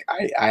of? Like,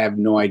 I have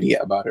no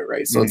idea about it,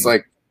 right? So it's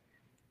like,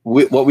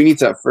 what we need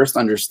to first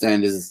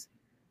understand is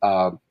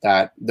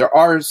that there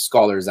are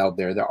scholars out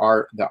there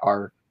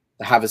that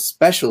have a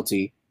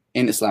specialty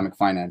in Islamic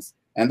finance,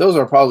 and those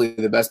are probably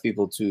the best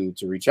people to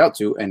reach out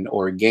to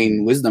or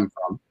gain wisdom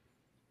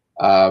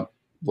from.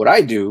 What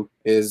I do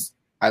is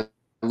I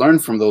learn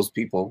from those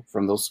people,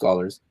 from those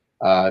scholars.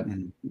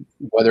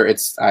 Whether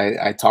it's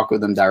I talk with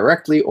them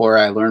directly or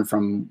I learn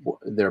from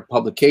their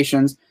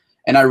publications,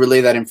 and I relay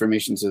that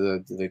information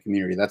to the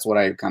community. That's what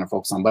I kind of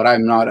focus on. But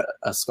I'm not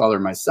a scholar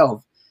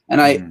myself,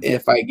 and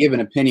if I give an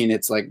opinion,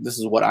 it's like this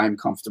is what I'm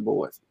comfortable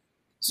with.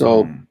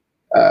 So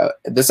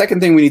the second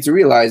thing we need to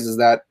realize is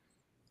that,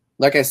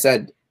 like I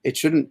said, it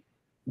shouldn't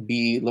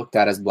be looked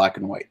at as black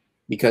and white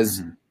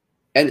because,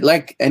 and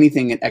like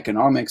anything in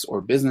economics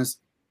or business,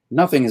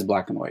 nothing is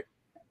black and white,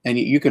 and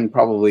you can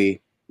probably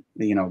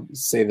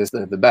say this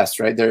the best,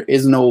 right? There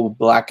is no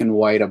black and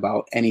white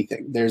about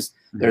anything. There's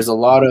a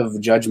lot of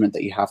judgment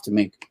that you have to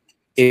make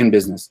in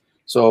business.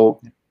 So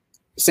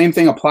same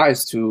thing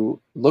applies to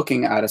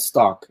looking at a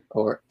stock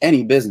or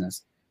any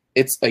business.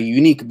 It's a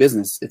unique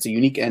business. It's a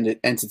unique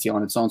entity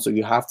on its own. So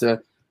you have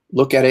to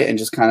look at it and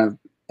just kind of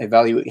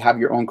evaluate, have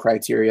your own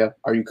criteria.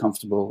 Are you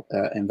comfortable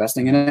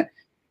investing in it?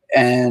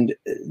 And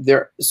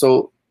there's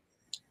so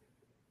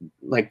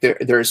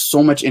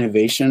much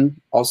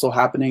innovation also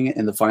happening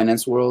in the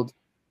finance world,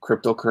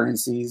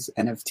 cryptocurrencies,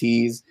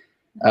 NFTs,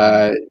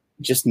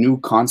 just new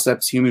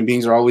concepts. Human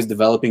beings are always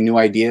developing new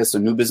ideas. So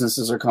new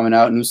businesses are coming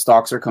out, new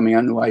stocks are coming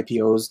out, new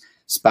IPOs,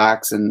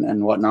 SPACs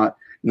and whatnot,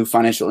 new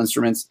financial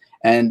instruments.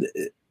 And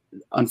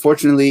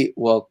unfortunately,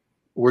 well,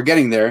 we're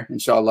getting there,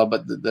 inshallah,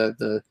 but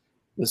the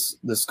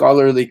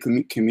scholarly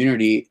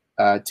community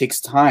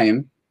takes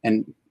time,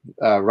 and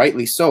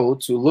rightly so,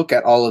 to look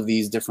at all of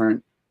these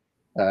different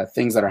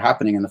things that are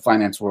happening in the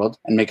finance world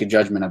and make a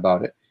judgment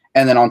about it.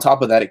 And then on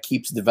top of that, it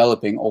keeps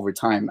developing over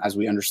time as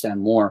we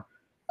understand more,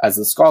 as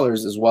the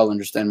scholars as well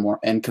understand more,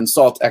 and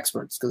consult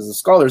experts, because the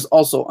scholars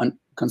also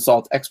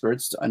consult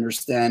experts to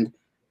understand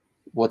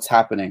what's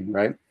happening,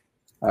 right?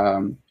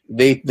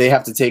 They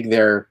have to take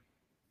their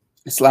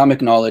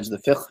Islamic knowledge, the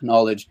fiqh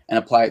knowledge, and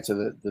apply it to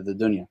the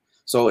dunya.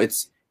 So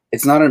it's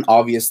not an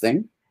obvious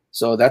thing.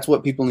 So that's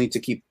what people need to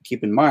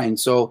keep in mind.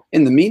 So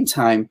in the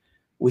meantime,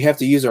 we have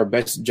to use our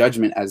best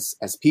judgment as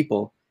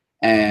people,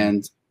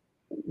 and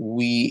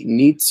we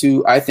need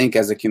to, I think,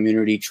 as a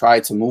community, try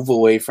to move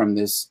away from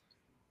this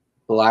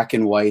black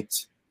and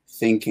white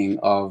thinking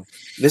of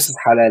this is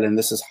halal and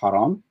this is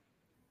haram.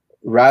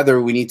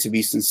 Rather, we need to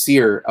be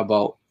sincere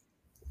about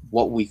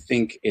what we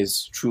think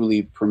is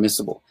truly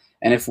permissible.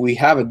 And if we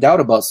have a doubt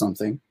about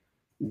something,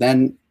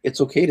 then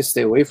it's okay to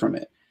stay away from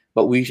it.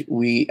 But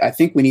I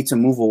think we need to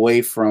move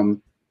away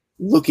from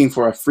looking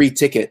for a free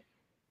ticket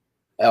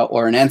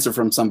or an answer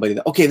from somebody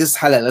that, okay, this is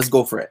halal, let's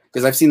go for it.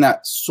 Because I've seen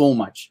that so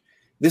much.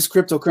 This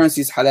cryptocurrency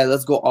is halal,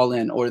 let's go all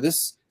in. Or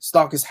this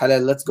stock is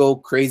halal, let's go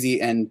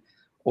crazy.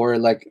 Or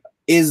like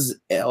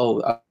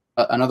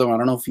another one, I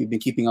don't know if you've been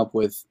keeping up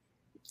with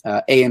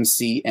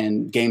AMC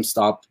and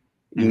GameStop.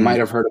 You might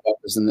have heard about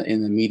this in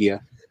the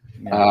media.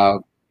 Yeah.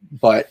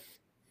 But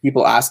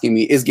people asking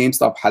me, is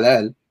GameStop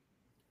halal?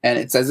 And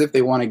it's as if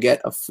they want to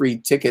get a free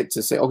ticket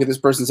to say, okay, this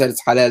person said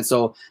it's halal,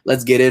 so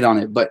let's get in on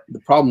it. But the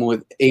problem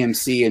with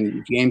AMC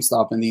and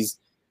GameStop and these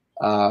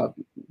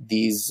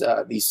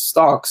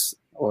stocks,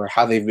 or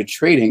how they've been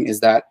trading, is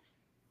that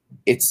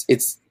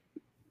it's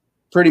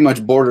pretty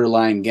much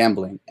borderline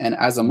gambling. And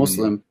as a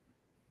Muslim,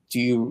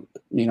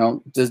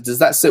 does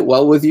that sit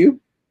well with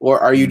you? Or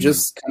are you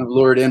just kind of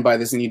lured in by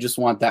this and you just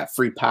want that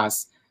free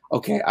pass?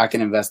 Okay, I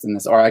can invest in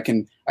this, or I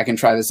can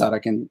try this out. I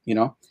can,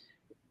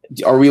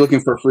 are we looking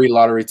for free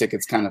lottery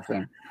tickets kind of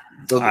thing?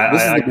 So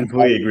I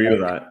completely agree with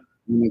that.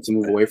 We need to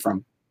move away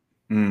from.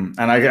 And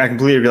I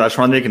completely agree. I just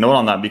want to make a note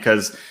on that,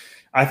 because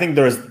I think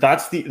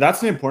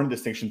that's an important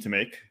distinction to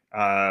make,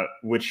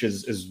 which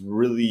is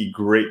really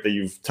great that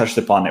you've touched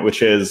upon it,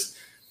 which is,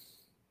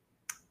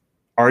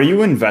 are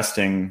you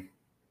investing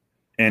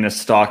in a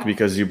stock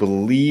because you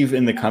believe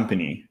in the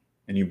company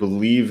and you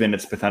believe in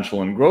its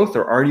potential and growth,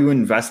 or are you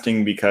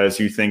investing because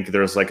you think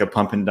there's like a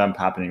pump and dump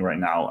happening right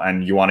now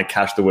and you want to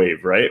catch the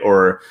wave, right?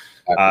 Or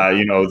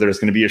there's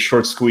going to be a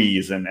short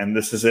squeeze and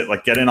this is it,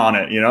 like get in on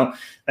it,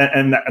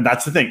 and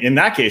that's the thing. In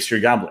that case, you're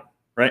gambling,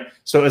 right?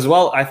 So as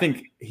well, I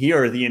think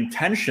here the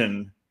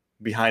intention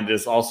behind it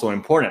is also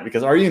important,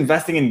 because are you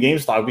investing in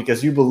GameStop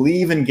because you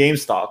believe in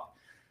GameStop?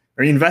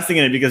 Are you investing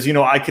in it because,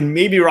 I can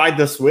maybe ride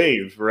this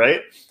wave,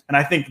 right? And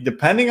I think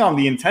depending on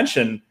the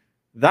intention,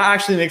 that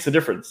actually makes a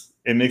difference.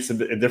 It makes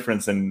a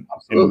difference in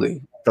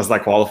does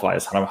that qualify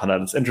as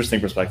halal? It's an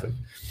interesting perspective.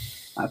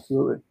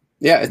 Absolutely.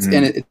 Yeah, it's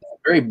and it's a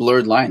very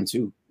blurred line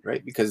too,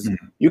 right? Because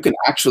you can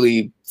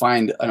actually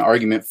find an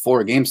argument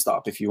for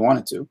GameStop if you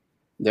wanted to.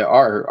 There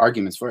are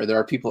arguments for it. There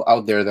are people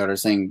out there that are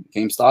saying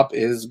GameStop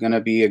is going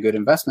to be a good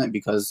investment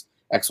because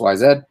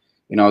XYZ.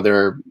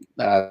 They're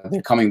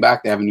coming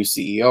back. They have a new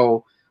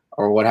CEO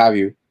or what have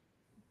you.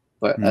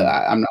 But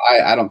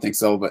I don't think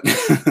so. But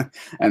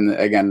and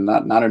again,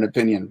 not an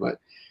opinion, but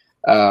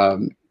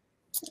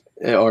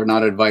or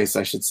not advice,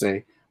 I should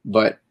say.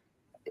 But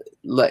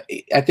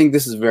I think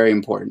this is very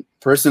important.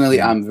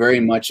 Personally, I'm very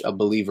much a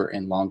believer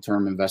in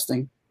long-term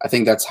investing. I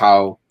think that's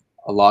how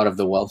a lot of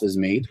the wealth is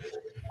made.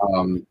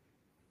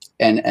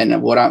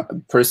 And what I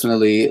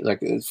personally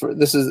like,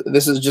 this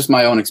is just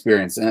my own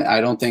experience, and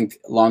I don't think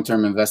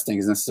long-term investing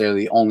is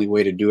necessarily the only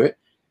way to do it.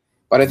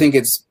 But I think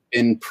it's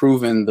been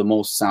proven the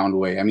most sound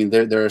way. I mean,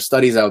 there are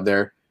studies out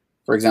there.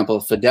 For example,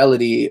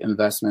 Fidelity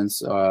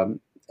Investments,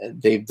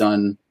 they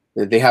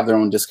have their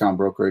own discount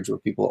brokerage where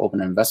people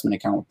open an investment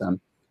account with them.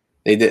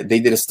 They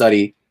did a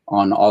study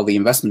on all the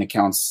investment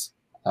accounts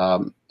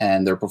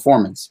and their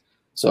performance.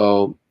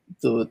 So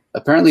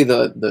apparently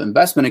the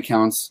investment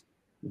accounts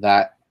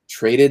that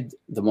traded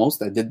the most,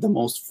 that did the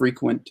most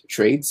frequent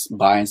trades,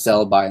 buy and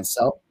sell,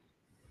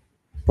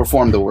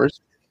 performed the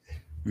worst.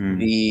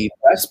 The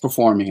best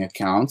performing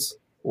accounts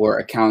or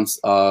accounts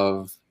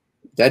of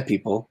dead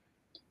people,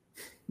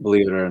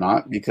 believe it or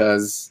not,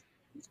 because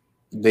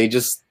they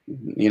just,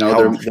 you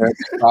know,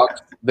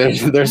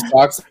 their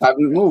stocks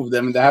haven't moved,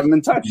 they haven't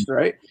been touched,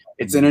 right?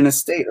 It's in an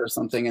estate or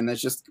something, and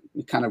it's just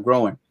kind of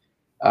growing.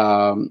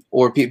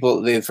 Or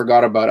people, they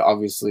forgot about it,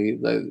 obviously.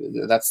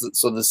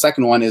 So the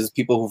second one is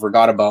people who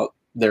forgot about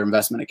their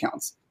investment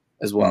accounts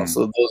as well.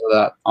 So those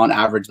are on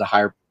average the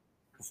higher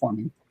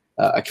performing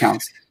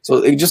accounts. So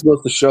it just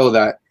goes to show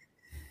that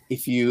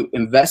if you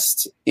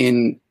invest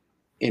in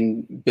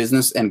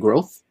business and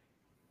growth,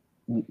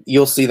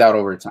 you'll see that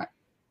over time.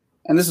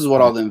 And this is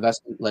what all the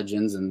investment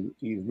legends, and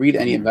you read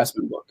any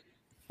investment book,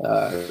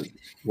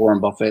 Warren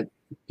Buffett,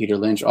 Peter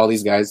Lynch, all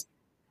these guys,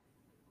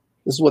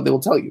 this is what they will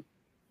tell you.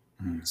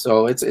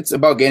 So it's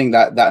about gaining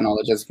that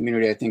knowledge as a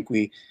community. I think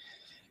we,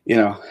 you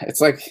know,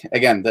 it's like,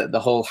 again, the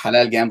whole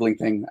halal gambling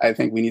thing. I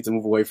think we need to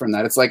move away from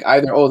that. It's like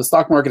either, oh, the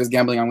stock market is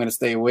gambling, I'm going to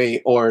stay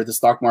away, or the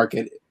stock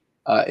market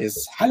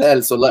is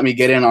halal, so let me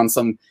get in on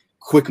some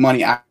quick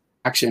money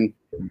action.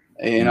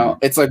 You know,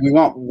 it's like we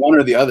want one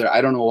or the other.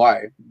 I don't know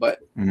why,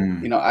 but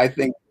you know, I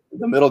think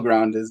the middle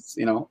ground is,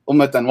 you know,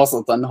 ummatan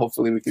wasatan.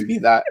 Hopefully we can be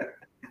that,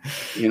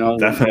 you know,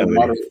 definitely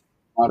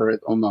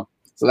moderate ummah.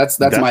 So that's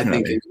my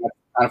thinking.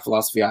 Kind of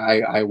philosophy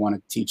I want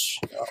to teach,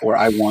 or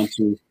I want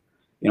to,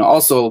 you know,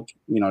 also,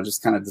 you know,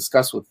 just kind of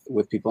discuss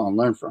with people and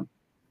learn from.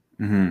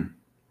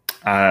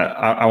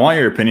 I want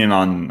your opinion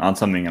on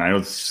something, and I know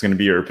this is going to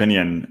be your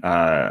opinion,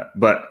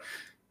 but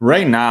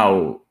right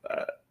now,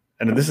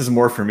 and this is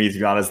more for me, to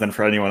be honest, than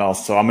for anyone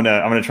else. So I'm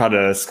gonna try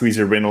to squeeze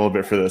your brain a little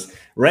bit for this.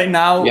 Right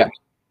now,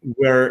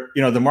 where,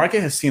 you know, the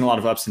market has seen a lot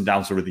of ups and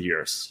downs over the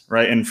years,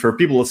 right? And for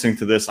people listening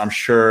to this, I'm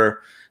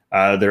sure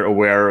they're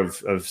aware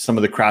of some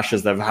of the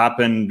crashes that have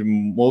happened.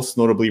 Most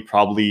notably,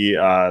 probably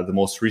the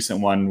most recent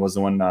one was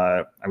the one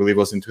I believe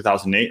was in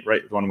 2008,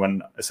 right? The one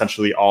when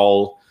essentially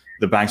all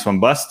the banks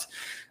went bust.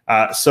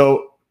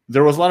 So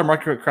there was a lot of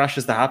market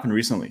crashes that happened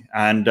recently,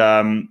 and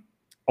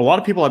a lot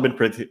of people have been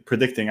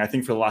predicting, I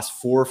think, for the last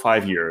 4 or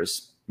 5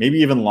 years, maybe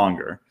even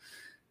longer,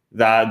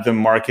 that the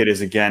market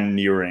is again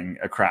nearing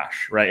a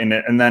crash, right?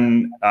 And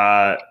then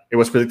it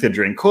was predicted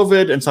during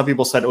COVID, and some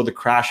people said, oh, the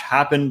crash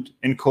happened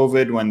in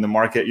COVID when the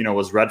market, you know,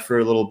 was red for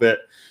a little bit.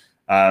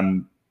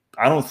 I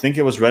don't think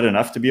it was red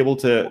enough to be able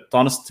to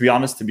be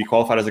honest, to be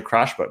qualified as a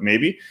crash, but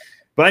maybe.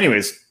 But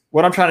anyways,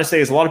 what I'm trying to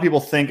say is a lot of people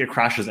think a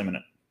crash is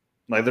imminent.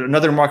 Like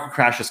another market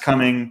crash is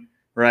coming,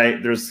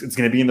 right? It's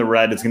going to be in the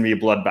red. It's going to be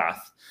a bloodbath.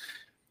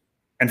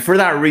 And for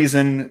that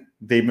reason,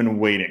 they've been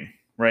waiting,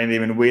 right?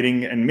 They've been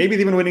waiting, and maybe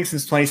they've been waiting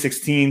since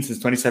 2016, since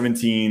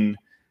 2017,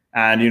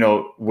 and, you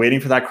know, waiting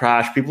for that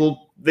crash.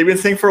 They've been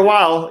saying for a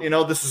while, you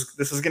know, this is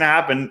going to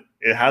happen.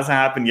 It hasn't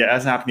happened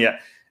yet.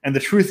 And the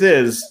truth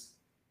is,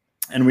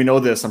 and we know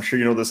this, I'm sure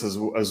you know this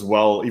as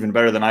well, even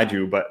better than I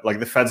do, but like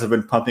the Feds have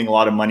been pumping a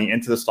lot of money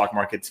into the stock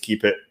market to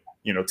keep it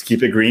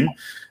green,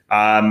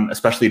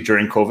 especially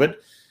during COVID,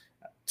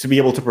 to be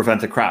able to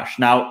prevent a crash.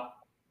 Now,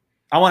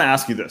 I want to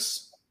ask you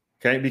this.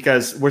 Okay,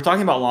 because we're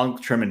talking about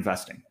long-term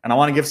investing, and I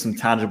want to give some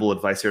tangible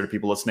advice here to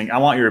people listening. I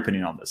want your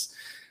opinion on this.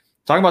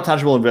 Talking about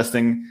tangible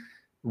investing,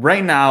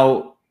 right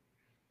now,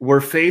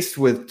 we're faced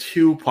with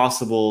two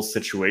possible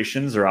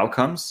situations or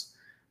outcomes.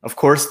 Of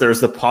course,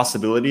 there's the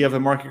possibility of a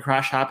market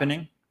crash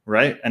happening,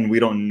 right? And we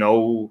don't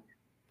know.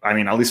 I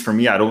mean, at least for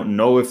me, I don't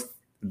know if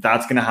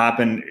that's going to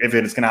happen. If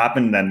it's going to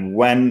happen, then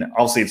when?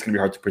 Obviously, it's going to be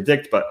hard to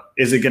predict, but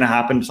is it going to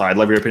happen? So I'd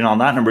love your opinion on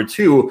that. Number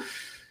two,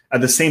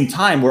 at the same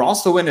time, we're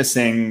also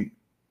witnessing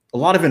a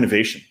lot of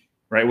innovation,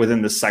 right,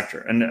 within this sector.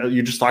 And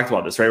you just talked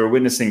about this, right? We're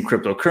witnessing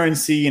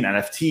cryptocurrency and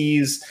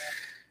NFTs.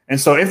 And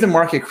so if the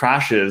market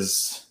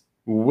crashes,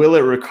 will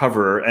it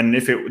recover? And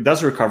if it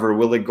does recover,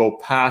 will it go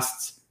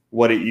past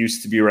what it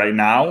used to be right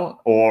now?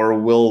 Or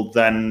will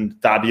then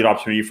that be an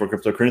opportunity for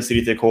cryptocurrency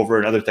to take over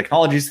and other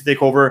technologies to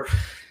take over?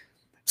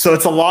 So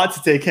it's a lot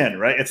to take in,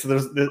 right? It's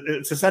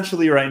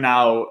essentially right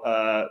now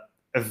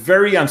a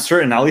very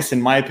uncertain, at least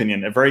in my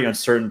opinion, a very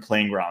uncertain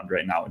playing ground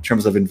right now in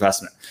terms of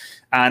investment.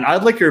 And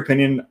I'd like your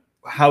opinion,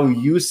 how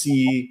you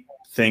see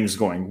things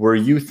going, where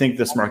you think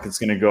this market's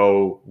going to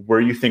go,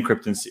 where you think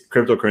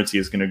cryptocurrency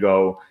is going to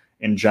go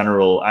in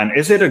general. And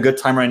is it a good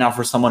time right now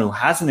for someone who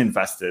hasn't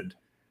invested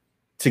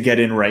to get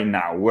in right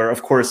now, where,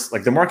 of course,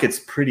 like the market's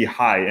pretty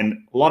high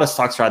and a lot of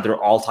stocks are at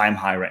their all-time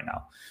high right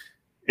now?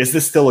 Is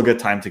this still a good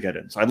time to get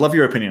in? So I'd love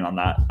your opinion on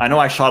that. I know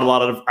I shot a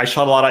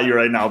lot at you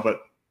right now, but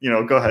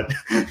go ahead.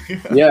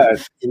 Yeah,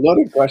 it's a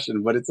loaded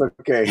question, but it's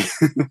okay.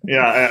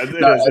 Yeah,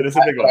 it is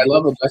a big one. I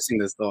love addressing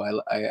this, though.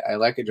 I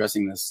like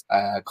addressing this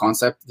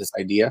concept, this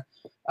idea.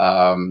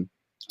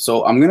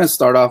 So I'm going to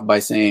start off by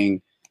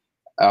saying,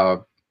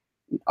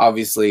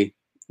 obviously,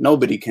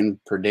 nobody can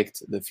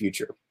predict the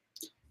future,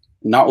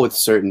 not with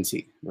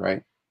certainty,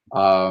 right?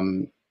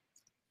 The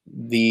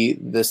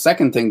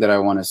second thing that I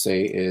want to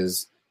say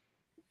is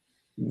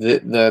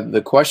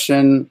the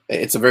question.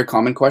 It's a very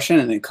common question,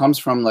 and it comes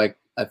from like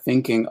a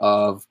thinking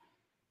of,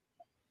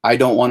 I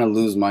don't want to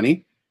lose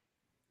money.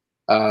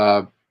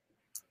 The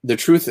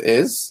truth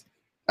is,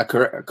 a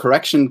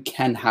correction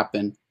can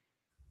happen,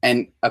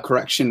 and a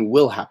correction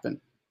will happen.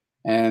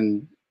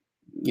 And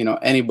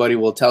anybody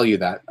will tell you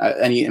that.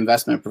 Any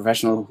investment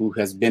professional who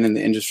has been in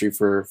the industry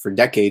for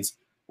decades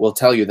will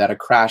tell you that a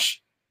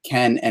crash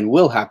can and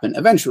will happen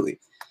eventually.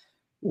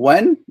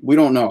 When? We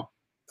don't know.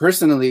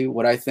 Personally,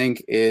 what I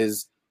think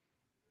is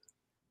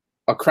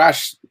a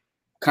crash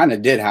kind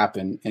of did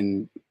happen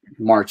in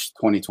March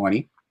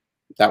 2020.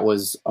 That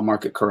was a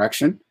market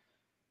correction.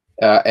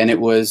 And it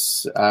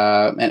was,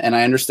 and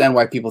I understand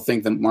why people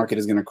think the market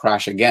is going to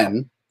crash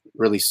again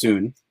really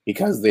soon,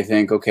 because they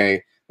think,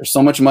 okay, there's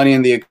so much money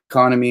in the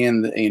economy,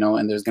 and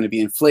and there's going to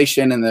be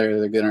inflation, and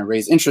they're going to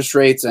raise interest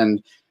rates,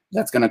 and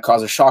that's going to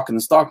cause a shock in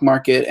the stock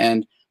market.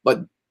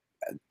 But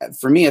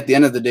for me, at the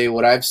end of the day,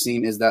 what I've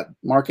seen is that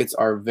markets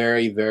are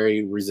very,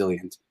 very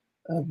resilient.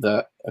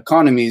 The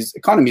economies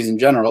in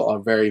general are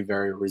very,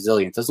 very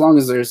resilient, as long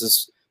as there's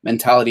this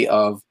mentality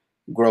of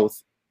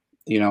growth.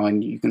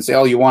 And you can say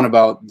all you want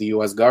about the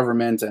U.S.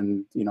 government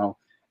and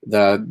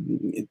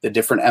the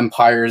different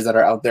empires that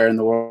are out there in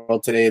the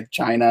world today,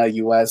 China,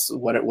 U.S.,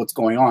 what's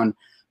going on.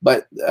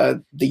 But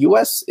the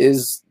U.S.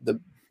 is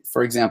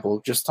for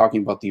example, just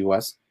talking about the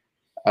U.S.,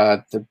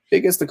 the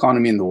biggest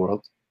economy in the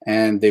world,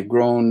 and they've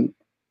grown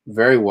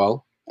very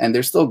well, and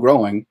they're still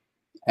growing,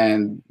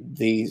 and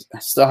they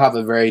still have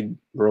a very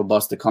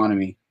robust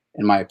economy,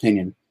 in my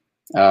opinion,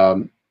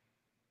 and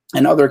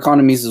other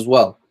economies as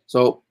well.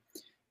 So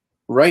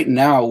right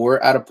now we're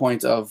at a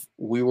point of,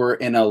 we were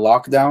in a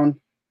lockdown,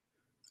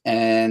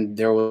 and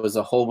there was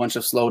a whole bunch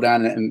of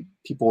slowdown, and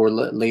people were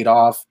laid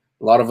off,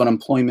 a lot of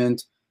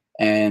unemployment,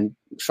 and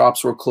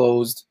shops were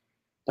closed.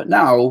 But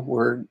now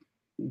we're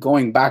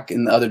going back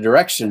in the other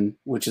direction,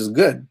 which is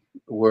good,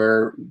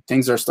 where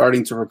things are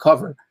starting to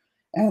recover,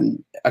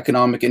 and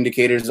economic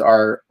indicators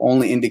are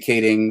only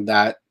indicating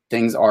that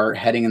things are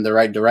heading in the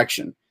right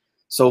direction.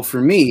 So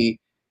for me,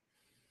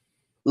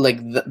 like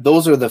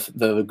those are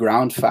the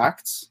ground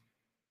facts.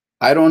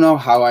 I don't know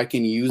how I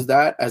can use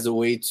that as a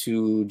way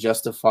to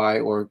justify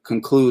or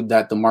conclude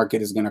that the market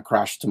is going to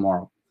crash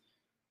tomorrow.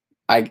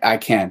 I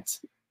can't,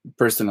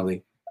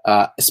 personally,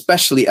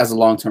 especially as a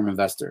long-term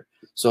investor.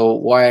 So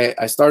why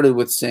I started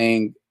with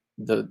saying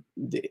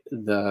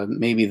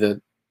maybe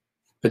the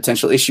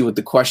potential issue with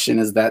the question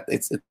is that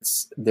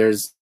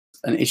there's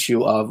an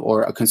issue of,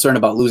 or a concern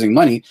about losing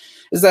money,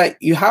 is that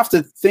you have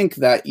to think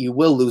that you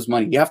will lose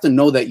money. You have to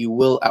know that you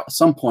will at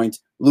some point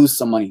lose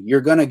some money.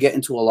 You're going to get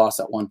into a loss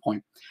at one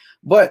point.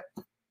 But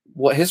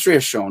what history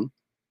has shown,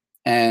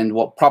 and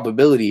what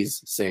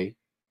probabilities say,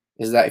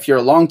 is that if you're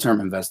a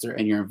long-term investor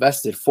and you're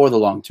invested for the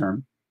long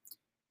term,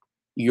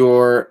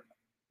 you're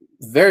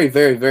very,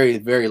 very, very,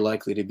 very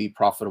likely to be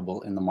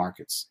profitable in the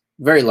markets.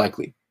 Very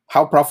likely.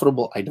 How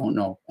profitable, I don't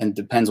know, and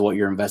depends what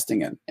you're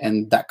investing in,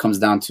 and that comes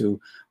down to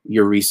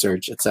your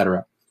research,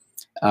 etc.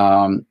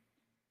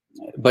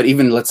 But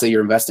even, let's say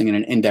you're investing in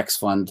an index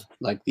fund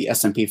like the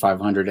S&P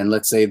 500, and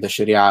let's say the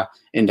Sharia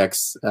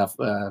index,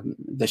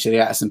 the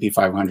Sharia S&P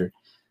 500,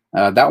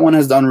 that one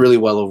has done really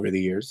well over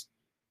the years,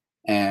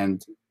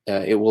 and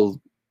it will,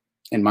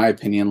 in my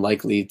opinion,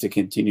 likely to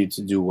continue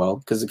to do well,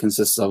 because it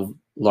consists of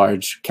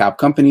large cap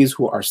companies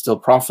who are still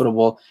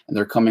profitable, and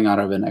they're coming out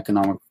of an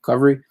economic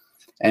recovery.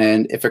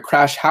 And if a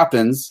crash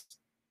happens,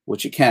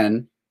 which it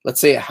can, let's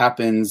say it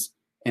happens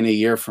in a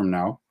year from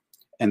now,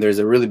 and there's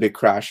a really big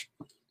crash.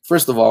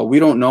 First of all, we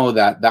don't know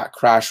that that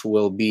crash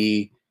will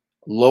be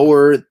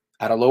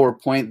at a lower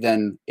point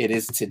than it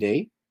is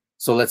today.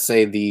 So let's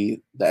say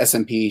the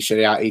S&P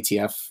Sharia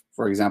ETF,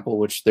 for example,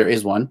 which there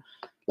is one,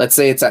 let's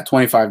say it's at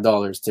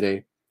 $25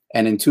 today,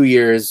 and in 2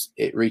 years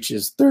it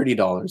reaches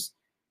 $30,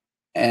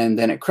 and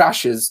then it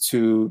crashes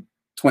to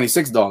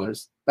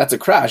 $26. That's a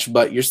crash,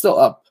 but you're still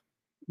up,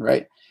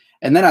 right?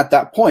 And then at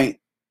that point,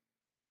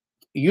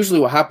 usually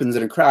what happens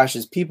in a crash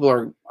is people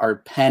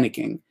are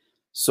panicking.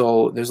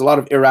 So there's a lot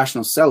of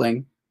irrational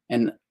selling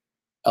and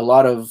a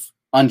lot of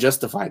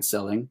unjustified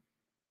selling.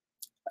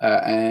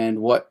 And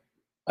what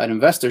an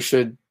investor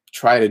should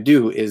try to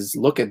do is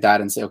look at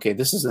that and say, okay,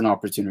 this is an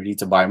opportunity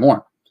to buy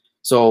more.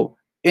 So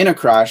in a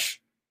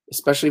crash,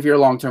 especially if you're a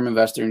long-term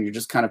investor and you're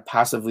just kind of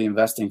passively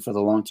investing for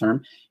the long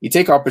term, you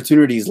take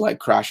opportunities like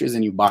crashes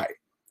and you buy.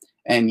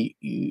 And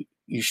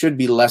you should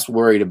be less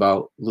worried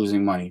about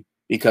losing money,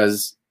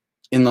 because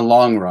in the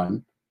long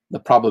run, the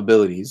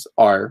probabilities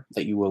are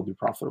that you will be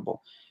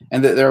profitable.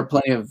 And there are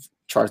plenty of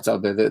charts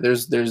out there.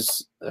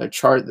 There's a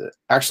chart that,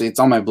 actually, it's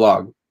on my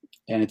blog,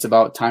 and it's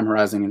about time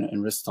horizon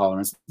and risk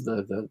tolerance.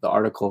 The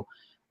article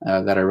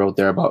that I wrote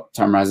there about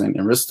time horizon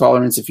and risk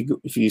tolerance. If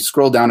you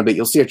scroll down a bit,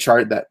 you'll see a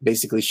chart that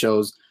basically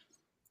shows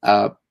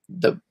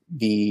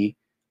the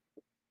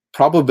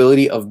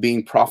probability of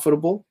being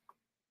profitable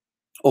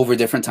over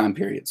different time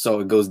periods. So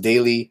it goes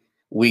daily,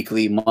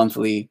 weekly,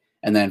 monthly,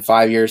 and then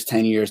 5 years,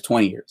 10 years,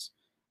 20 years.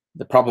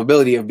 The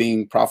probability of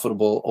being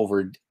profitable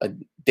over a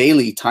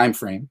daily time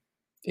frame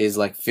is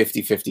like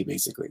 50-50,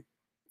 basically.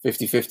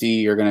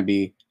 50-50, you're going to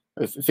be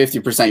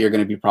 50%, you're going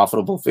to be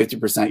profitable,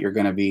 50% you're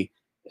going to be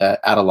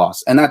at a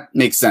loss. And that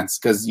makes sense,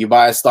 because you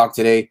buy a stock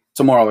today,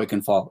 tomorrow it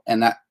can fall.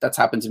 And that's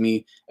happened to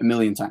me a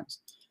million times.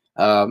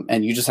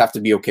 And you just have to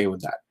be okay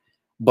with that.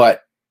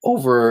 But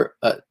over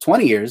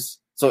 20 years.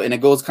 So, and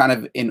it goes kind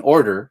of in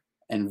order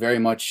and very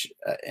much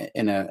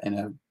in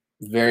a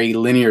very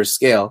linear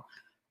scale.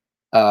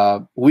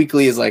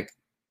 Weekly is like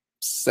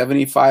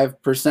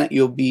 75%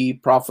 you'll be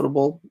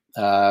profitable,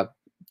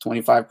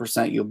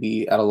 25% you'll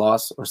be at a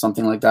loss or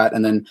something like that.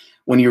 And then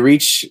when you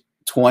reach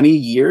 20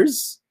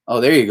 years, oh,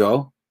 there you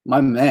go,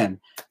 my man,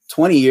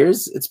 20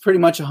 years, it's pretty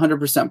much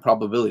 100%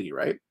 probability,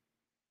 right?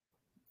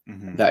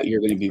 That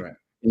you're going to be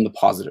in the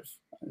positive.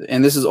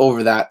 And this is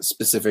over that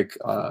specific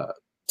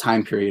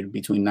time period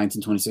between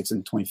 1926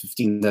 and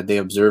 2015 that they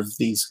observed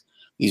these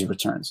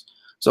returns.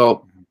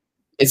 So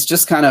it's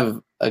just kind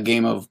of a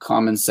game of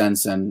common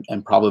sense and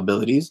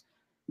probabilities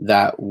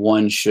that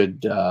one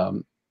should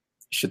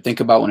think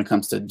about when it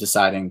comes to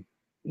deciding,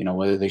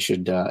 whether they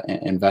should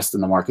invest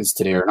in the markets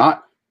today or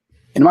not.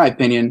 In my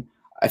opinion,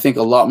 I think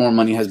a lot more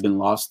money has been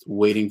lost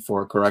waiting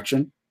for a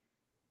correction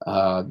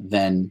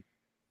than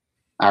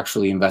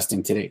actually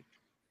investing today.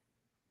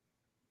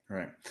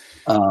 Right.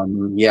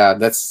 Yeah,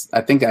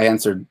 I think I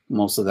answered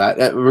most of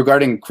that.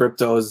 Regarding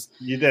cryptos.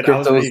 You did.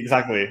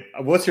 Exactly.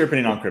 What's your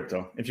opinion on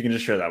crypto? If you can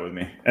just share that with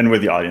me and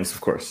with the audience,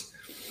 of course.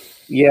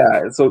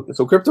 Yeah. So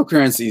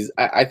cryptocurrencies,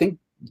 I think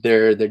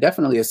they're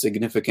definitely a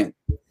significant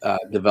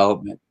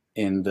development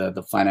in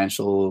the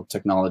financial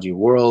technology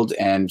world,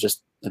 and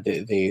just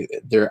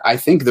I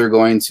think they're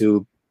going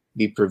to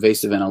be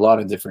pervasive in a lot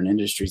of different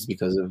industries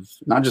because of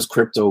not just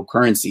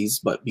cryptocurrencies,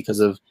 but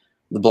because of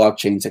the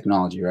blockchain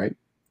technology, right?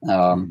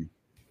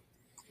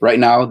 Right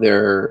now,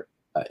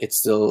 it's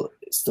still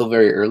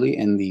very early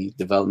in the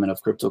development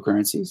of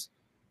cryptocurrencies.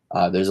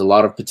 There's a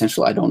lot of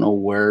potential. I don't know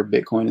where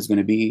Bitcoin is going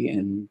to be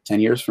in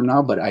 10 years from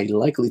now, but I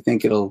likely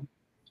think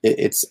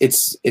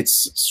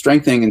it's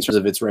strengthening in terms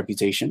of its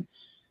reputation,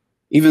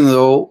 even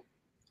though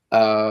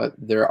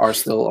there are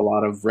still a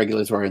lot of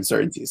regulatory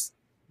uncertainties.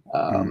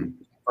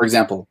 For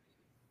example,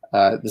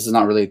 this is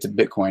not related to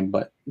Bitcoin,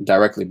 but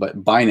directly,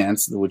 but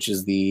Binance, which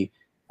is the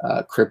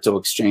crypto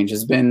exchange,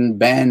 has been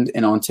banned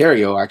in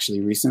Ontario actually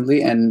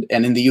recently, and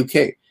in the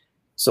UK.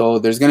 So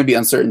there's going to be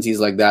uncertainties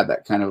like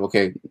that kind of,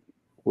 okay,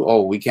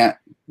 oh, we can't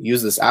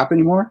use this app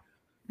anymore.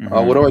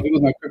 What do I do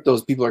with my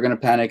cryptos? People are going to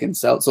panic and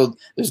sell. So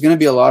there's going to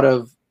be a lot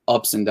of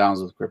ups and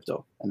downs with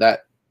crypto, and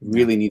that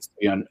really needs to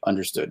be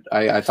understood.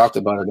 I talked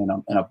about it in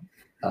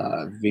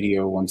a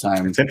video one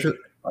time. It's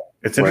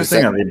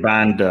interesting that they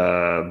banned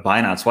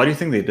Binance. Why do you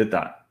think they did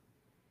that?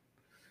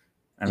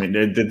 I mean,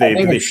 did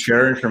they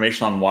share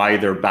information on why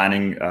they're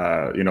banning,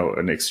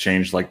 an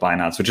exchange like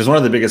Binance, which is one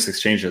of the biggest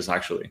exchanges,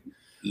 actually?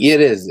 It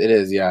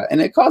is, yeah,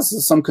 and it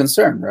causes some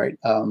concern, right?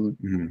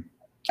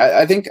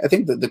 I think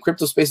that the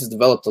crypto space has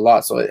developed a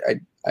lot, so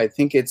I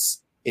think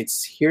it's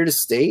here to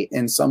stay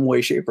in some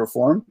way, shape, or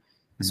form.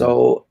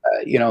 So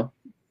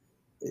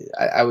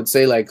I would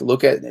say, like,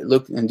 look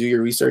and do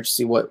your research,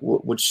 see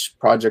which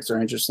projects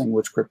are interesting,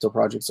 which crypto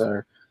projects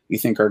you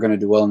think are going to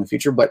do well in the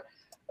future, but.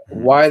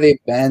 Why they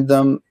banned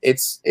them,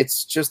 it's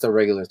just a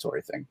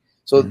regulatory thing.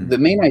 So the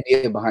main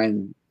idea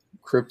behind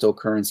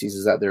cryptocurrencies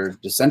is that they're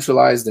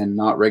decentralized and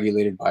not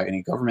regulated by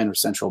any government or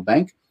central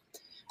bank,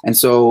 and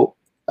so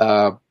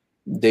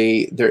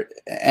they're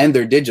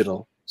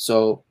digital.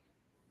 So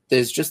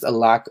there's just a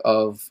lack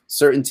of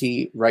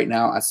certainty right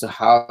now as to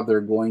how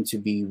they're going to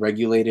be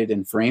regulated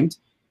and framed.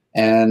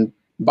 And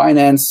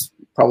Binance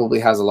probably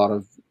has a lot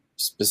of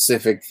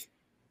specific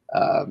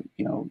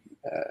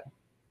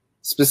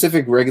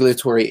specific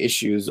regulatory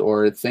issues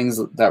or things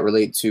that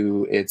relate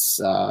to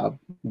its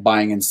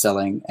buying and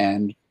selling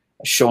and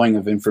showing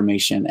of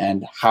information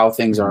and how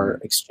things are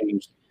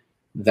exchanged,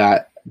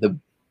 that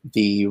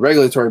the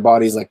regulatory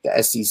bodies like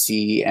the SEC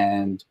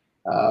and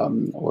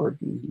or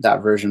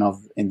that version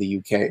of in the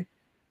UK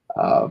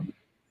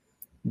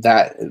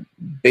that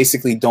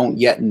basically don't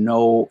yet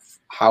know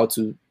how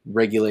to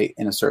regulate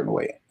in a certain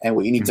way. And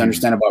what you need to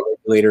understand about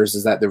regulators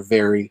is that they're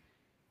very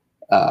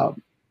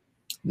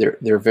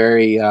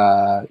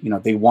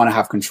they want to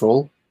have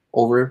control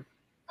over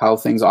how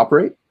things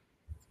operate,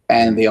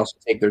 and they also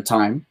take their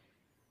time.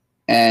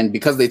 And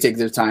because they take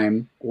their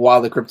time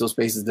while the crypto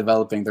space is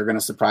developing, they're going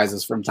to surprise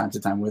us from time to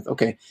time with,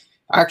 okay,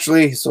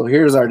 actually, so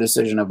here's our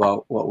decision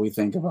about what we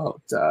think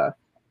about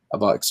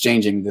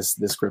exchanging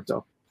this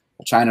crypto.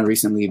 China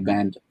recently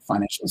banned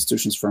financial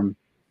institutions from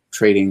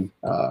trading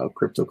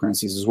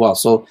cryptocurrencies as well.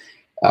 So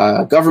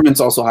governments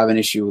also have an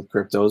issue with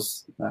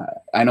cryptos.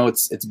 I know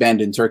it's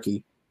banned in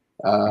Turkey.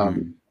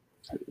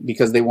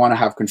 Because they want to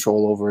have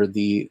control over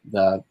the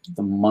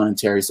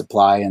monetary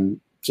supply and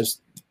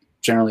just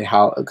generally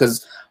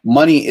because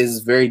money is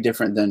very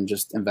different than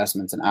just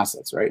investments and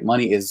assets, right?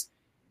 Money is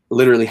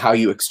literally how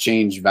you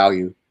exchange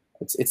value.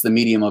 It's the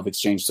medium of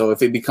exchange. So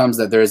if it becomes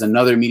that there is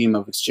another medium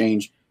of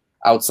exchange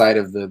outside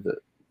of the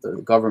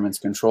government's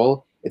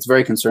control, it's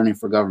very concerning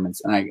for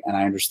governments, and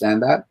I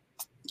understand that.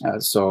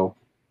 So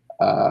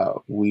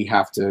we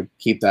have to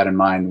keep that in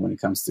mind when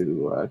it comes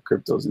to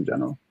cryptos in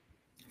general.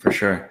 For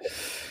sure.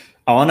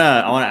 I wanna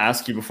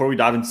ask you before we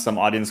dive into some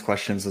audience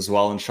questions as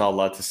well,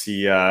 inshallah, to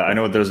see. I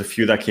know there's a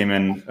few that came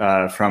in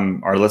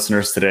from our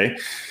listeners today.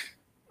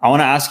 I want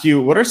to ask you,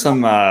 what are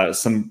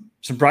some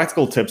some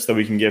practical tips that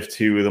we can give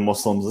to the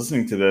Muslims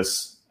listening to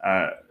this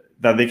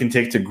that they can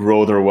take to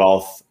grow their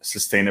wealth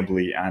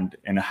sustainably and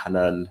in a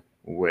halal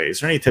way? Is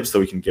there any tips that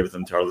we can give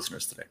them to our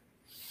listeners today?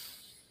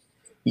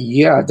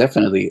 Yeah,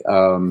 definitely.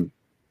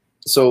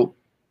 So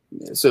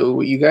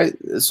you guys,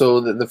 so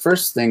the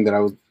first thing that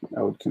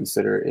I would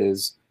consider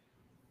is,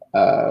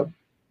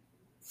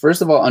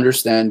 first of all,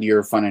 understand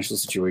your financial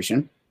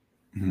situation.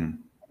 Mm-hmm.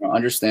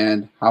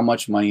 Understand how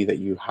much money that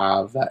you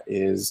have that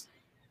is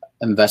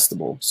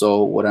investable.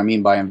 So what I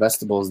mean by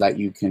investable is that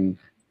you can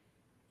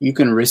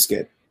risk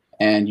it,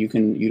 and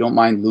you don't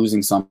mind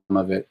losing some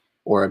of it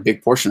or a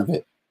big portion of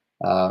it.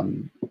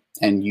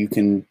 And you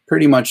can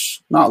pretty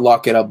much not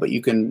lock it up, but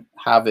you can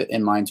have it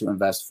in mind to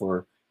invest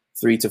for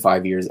 3 to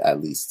 5 years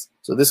at least.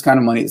 So this kind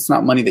of money, it's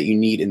not money that you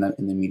need in the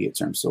immediate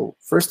term. So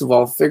first of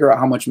all, figure out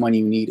how much money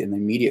you need in the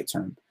immediate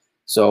term.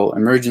 So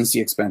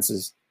emergency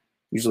expenses,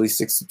 usually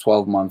 6 to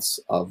 12 months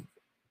of,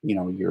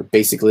 your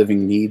basic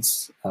living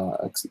needs.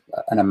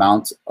 An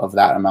amount of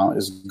that amount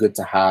is good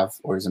to have,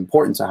 or is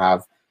important to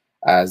have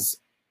as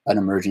an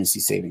emergency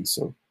savings.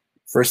 So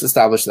first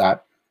establish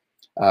that.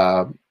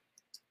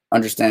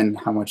 Understand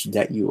how much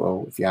debt you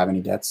owe if you have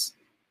any debts,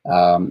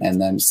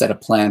 and then set a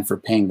plan for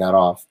paying that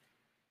off.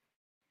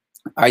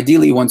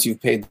 Ideally, once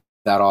you've paid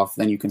that off,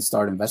 then you can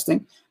start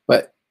investing.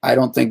 But I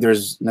don't think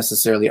there's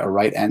necessarily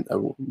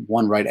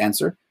one right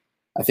answer.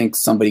 I think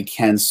somebody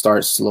can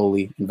start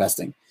slowly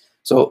investing.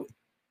 So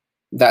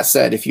that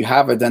said, if you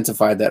have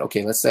identified that,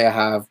 okay, let's say I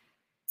have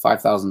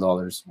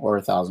 $5,000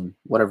 or $1,000,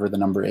 whatever the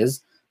number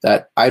is,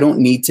 that I don't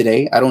need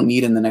today, I don't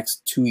need in the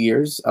next 2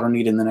 years, I don't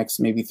need in the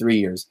next maybe 3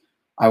 years.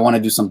 I want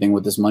to do something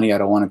with this money. I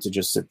don't want it to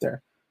just sit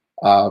there.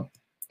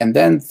 And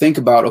then think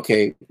about,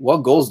 okay, what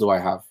goals do I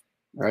have,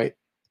 right?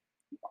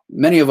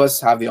 Many of us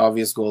have the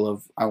obvious goal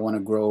of, I want to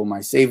grow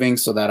my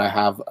savings so that I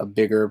have a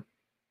bigger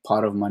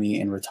pot of money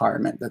in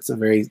retirement. That's a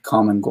very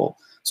common goal.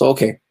 So,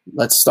 okay,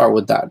 let's start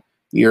with that.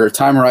 Your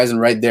time horizon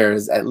right there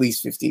is at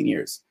least 15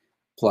 years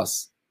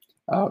plus,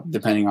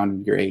 depending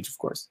on your age, of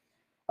course.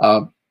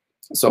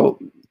 So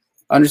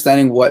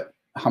understanding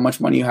how much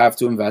money you have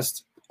to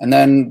invest, and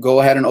then go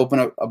ahead and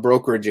open a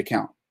brokerage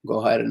account.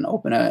 Go ahead and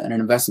open an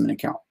investment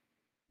account.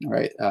 All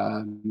right.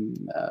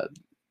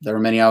 There are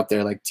many out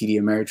there like TD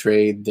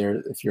Ameritrade.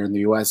 If you're in the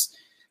US,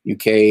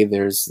 UK,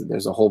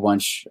 there's a whole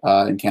bunch.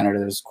 In Canada,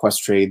 there's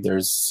Questrade.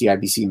 There's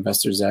CIBC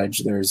Investors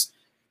Edge. There's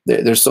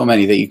so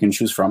many that you can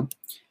choose from.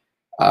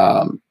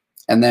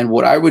 And then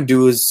what I would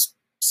do is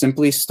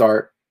simply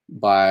start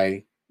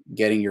by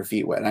getting your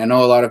feet wet. And I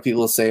know a lot of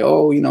people say,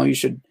 oh, you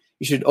should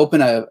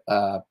open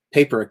a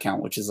paper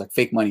account, which is like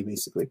fake money,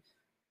 basically.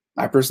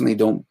 I personally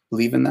don't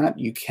believe in that.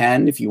 You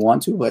can if you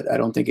want to, but I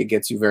don't think it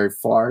gets you very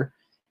far.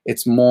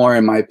 It's more,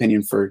 in my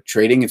opinion, for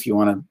trading, if you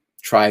want to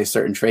try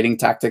certain trading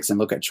tactics and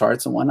look at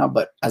charts and whatnot.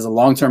 But as a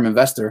long-term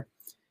investor,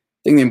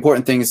 I think the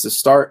important thing is to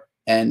start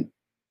and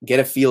get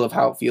a feel of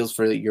how it feels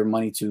for your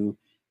money to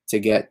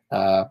get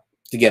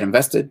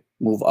invested,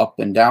 move up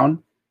and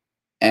down,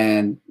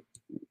 and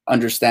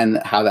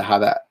understand how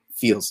that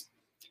feels.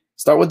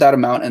 Start with that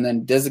amount, and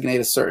then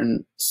designate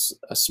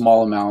a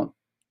small amount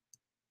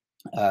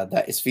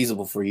that is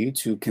feasible for you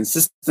to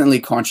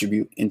consistently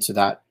contribute into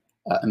that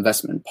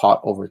investment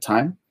pot over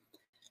time.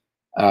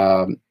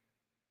 And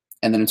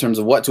then in terms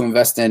of what to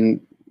invest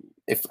in,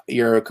 if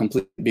you're a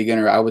complete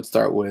beginner, I would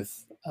start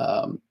with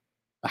a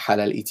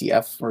halal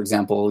ETF. For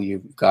example,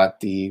 you've got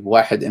the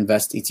Wahed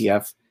Invest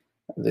ETF.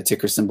 The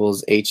ticker symbol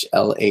is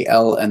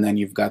HLAL, and then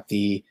you've got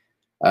the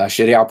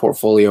Sharia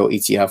Portfolio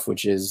ETF,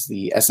 which is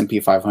the S&P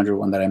 500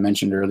 one that I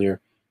mentioned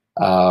earlier.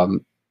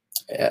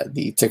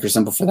 The ticker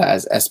symbol for that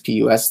is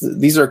SPUS.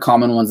 These are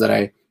common ones that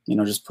I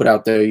just put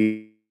out there.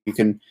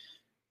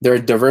 They're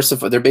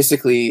diversified. They're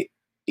basically,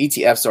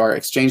 ETFs are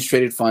exchange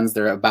traded funds.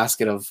 They're a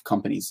basket of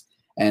companies,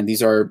 and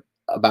these are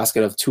a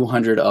basket of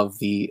 200 of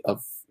the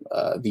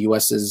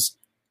US's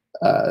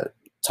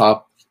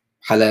top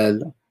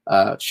halal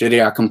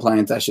Sharia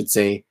compliant, I should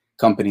say,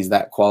 companies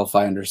that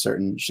qualify under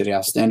certain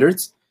Sharia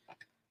standards.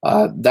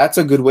 That's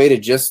a good way to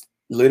just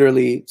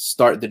literally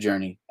start the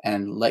journey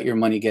and let your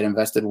money get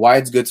invested. Why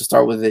it's good to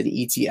start with an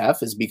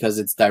ETF is because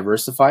it's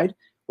diversified.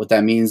 What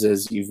that means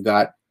is you've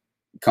got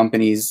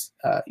companies,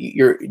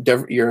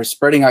 you're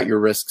spreading out your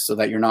risks so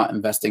that you're not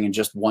investing in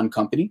just one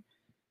company.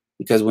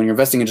 Because when you're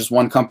investing in just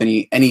one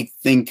company,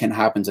 anything can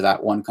happen to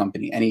that one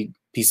company. Any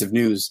piece of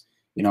news,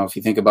 if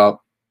you think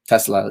about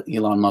Tesla,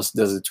 Elon Musk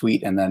does a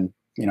tweet and then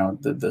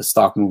the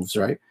stock moves,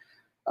 right?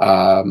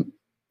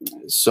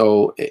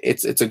 So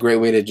it's a great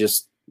way to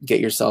just get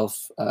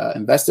yourself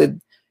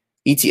invested.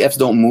 ETFs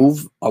don't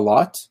move a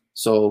lot,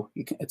 so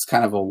it's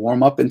kind of a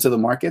warm up into the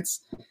markets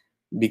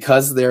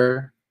because they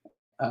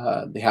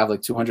have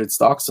like 200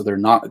 stocks, so they're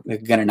not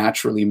going to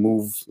naturally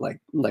move like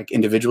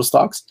individual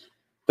stocks.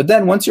 But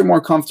then once you're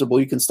more comfortable,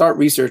 you can start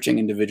researching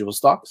individual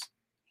stocks.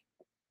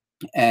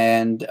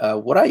 And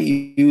what I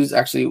use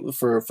actually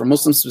for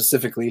Muslims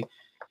specifically,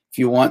 if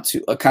you want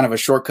to kind of a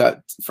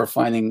shortcut for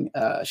finding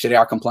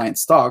Sharia compliant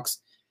stocks,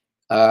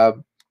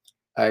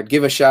 I'd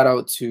give a shout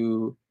out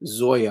to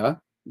Zoya.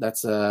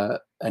 That's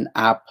an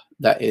app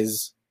that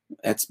is,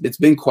 it's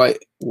been quite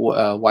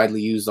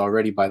widely used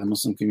already by the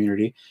Muslim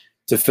community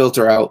to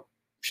filter out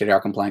Sharia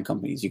compliant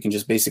companies. You can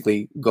just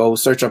basically go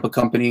search up a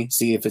company,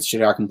 see if it's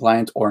Sharia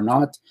compliant or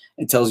not.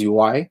 It tells you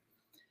why.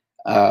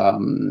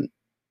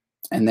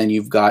 And then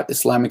you've got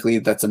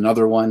Islamically, that's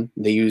another one.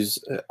 They use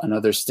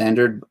another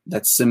standard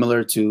that's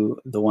similar to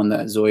the one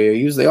that Zoya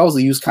used. They also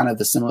use kind of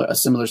a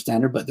similar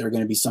standard, but there are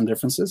going to be some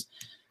differences.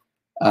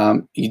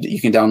 You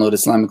can download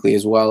Islamically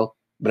as well,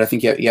 but I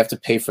think you have to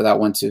pay for that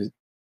one to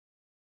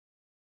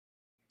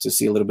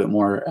see a little bit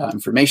more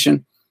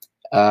information.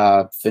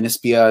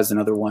 Finispia is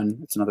another one.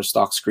 It's another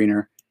stock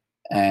screener.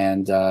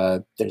 And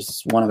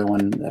there's one other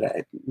one that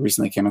I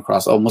recently came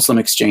across. Oh, Muslim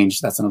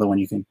Exchange. That's another one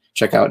you can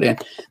check out. And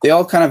they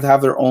all kind of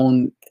have their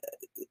own.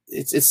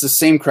 It's the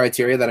same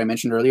criteria that I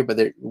mentioned earlier, but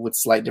they're with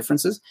slight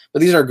differences.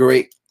 But these are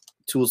great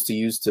tools to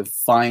use to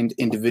find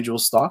individual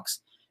stocks.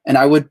 And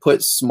I would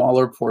put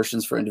smaller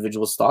portions for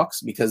individual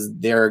stocks because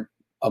they're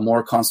a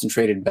more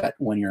concentrated bet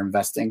when you're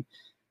investing.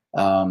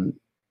 And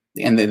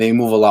they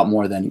move a lot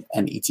more than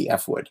an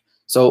ETF would.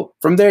 So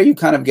from there, you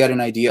kind of get an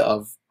idea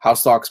of how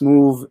stocks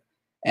move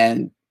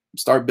and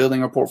start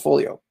building a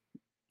portfolio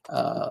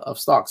of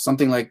stocks.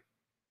 Something like,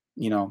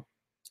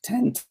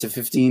 10 to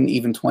 15,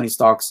 even 20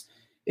 stocks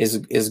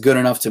is good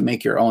enough to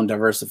make your own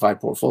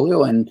diversified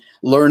portfolio and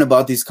learn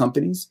about these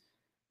companies,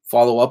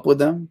 follow up with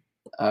them,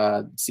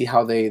 see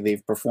how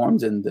they've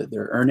performed and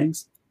their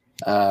earnings.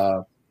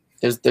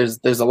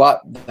 There's a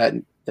lot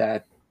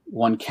that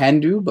one can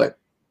do, but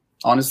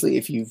honestly,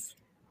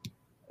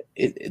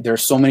 there are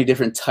so many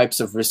different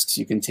types of risks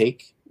you can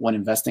take when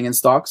investing in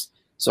stocks.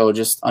 So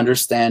just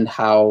understand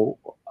how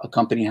a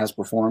company has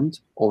performed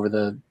over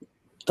the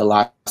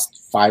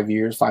last 5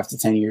 to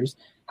 10 years,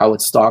 how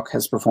its stock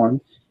has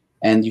performed,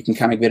 and you can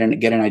kind of get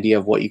an idea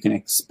of what you can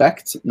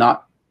expect.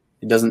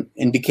 It doesn't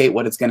indicate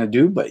what it's going to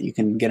do, but you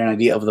can get an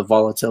idea of the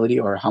volatility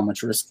or how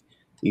much risk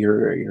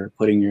you're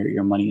putting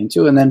your money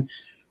into, and then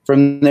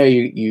from there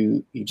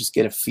you just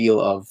get a feel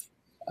of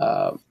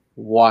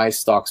why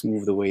stocks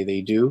move the way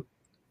they do,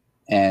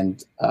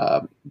 and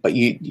but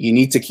you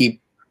need to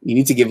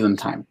give them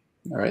time.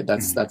 All right,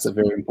 that's a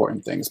very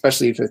important thing,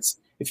 especially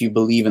if you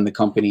believe in the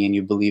company and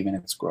you believe in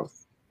its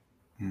growth.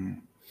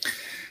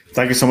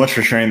 Thank you so much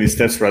for sharing these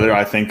tips, brother.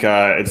 I think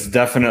it's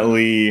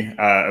definitely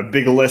a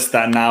big list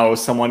that now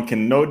someone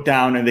can note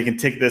down and they can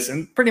take this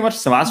in pretty much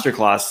as a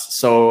masterclass.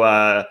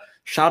 So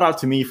shout out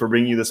to me for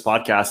bringing you this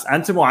podcast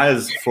and to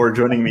Muaz for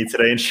joining me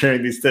today and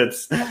sharing these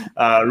tips.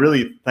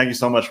 Really, thank you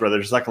so much, brother.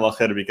 Jazakallah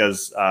khair,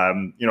 because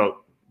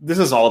this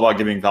is all about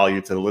giving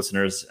value to the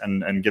listeners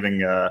and giving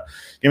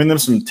them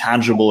some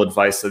tangible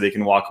advice that they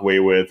can walk away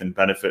with and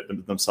benefit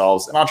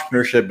themselves in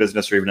entrepreneurship,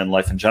 business, or even in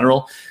life in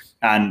general.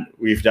 And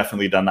we've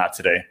definitely done that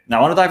today. Now,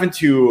 I want to dive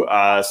into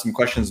some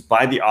questions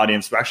by the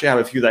audience. We actually have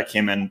a few that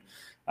came in,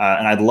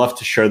 and I'd love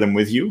to share them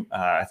with you.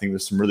 I think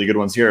there's some really good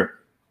ones here.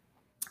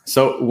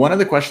 So one of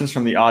the questions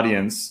from the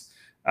audience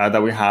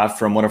that we have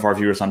from one of our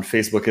viewers on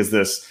Facebook is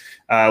this.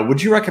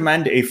 Would you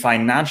recommend a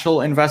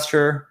financial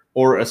investor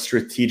or a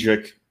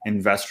strategic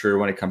investor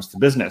when it comes to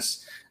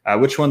business?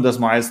 Which one does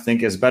Muaz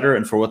think is better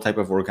and for what type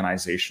of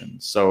organization?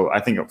 So I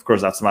think, of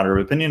course, that's a matter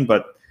of opinion,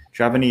 but do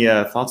you have any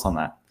thoughts on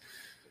that?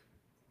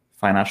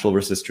 Financial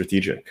versus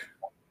strategic?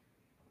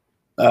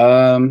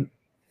 I'm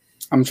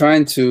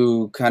trying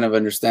to kind of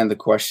understand the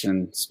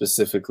question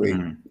specifically.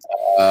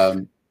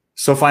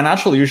 So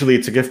financial, usually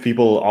to give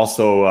people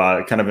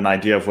also kind of an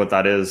idea of what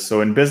that is.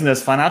 So in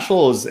business,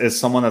 financial is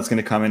someone that's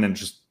going to come in and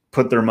just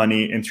put their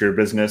money into your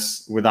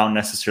business without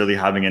necessarily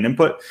having an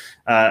input.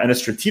 And a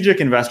strategic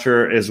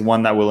investor is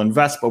one that will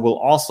invest, but will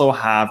also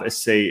have a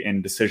say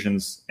in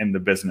decisions in the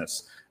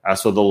business.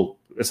 So they'll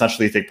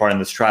essentially take part in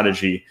the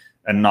strategy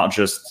and not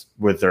just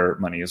with their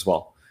money as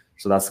well.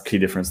 So that's the key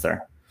difference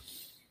there.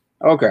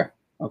 Okay.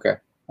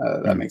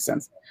 That makes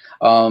sense.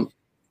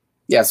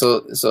 Yeah.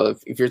 So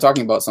if you're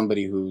talking about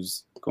somebody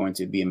who's going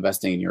to be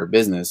investing in your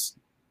business,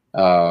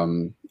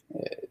 that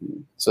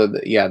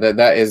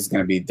is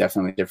going to be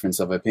definitely a difference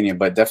of opinion,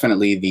 but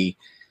definitely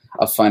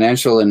a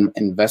financial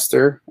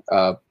investor,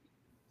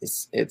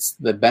 it's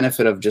the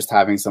benefit of just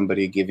having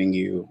somebody giving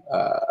you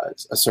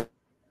a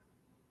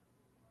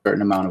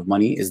certain amount of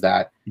money is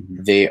that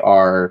they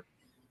are,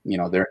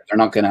 they're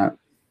not gonna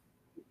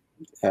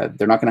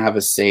have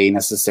a say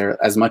necessarily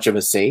as much of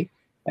a say,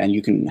 and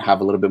you can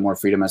have a little bit more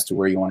freedom as to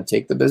where you want to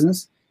take the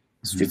business.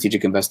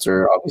 Strategic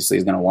investor obviously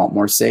is going to want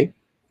more say.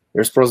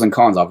 There's pros and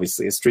cons,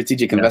 obviously. A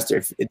strategic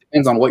investor, it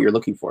depends on what you're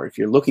looking for. If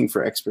you're looking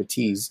for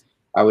expertise,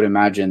 I would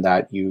imagine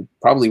that you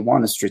probably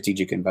want a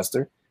strategic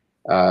investor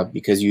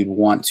because you'd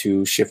want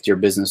to shift your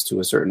business to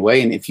a certain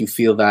way. And if you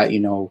feel that,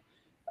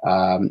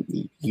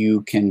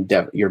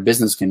 your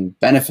business can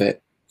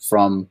benefit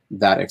from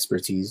that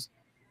expertise.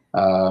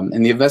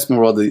 In the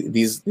investment world,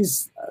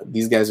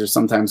 these guys are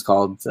sometimes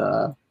called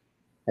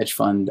hedge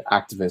fund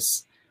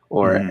activists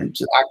or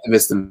just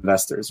activist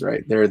investors,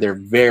 right? They're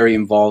very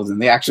involved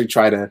and they actually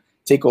try to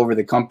take over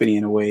the company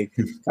in a way,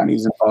 kind of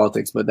using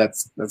politics, but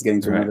that's getting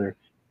to another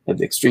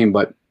extreme.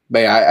 But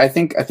yeah, I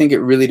think it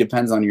really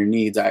depends on your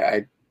needs.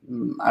 I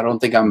I don't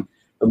think I'm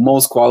the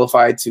most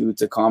qualified to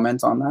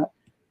comment on that.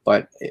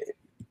 But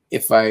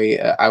if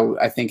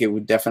I think it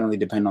would definitely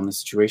depend on the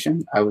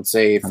situation. I would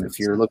say if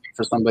you're looking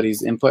for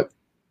somebody's input,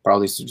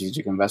 probably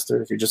strategic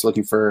investor. If you're just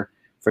looking for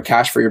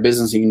cash for your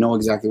business and you know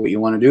exactly what you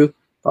want to do,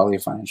 probably a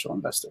financial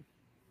investor.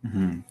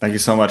 Mm-hmm. Thank you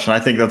so much. And I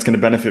think that's going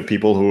to benefit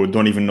people who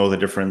don't even know the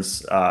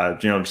difference,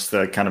 just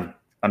to kind of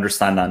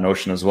understand that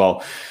notion as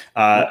well.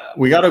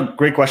 We got a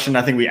great question.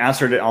 I think we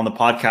answered it on the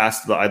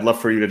podcast, but I'd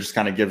love for you to just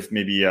kind of give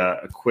maybe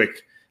a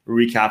quick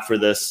recap for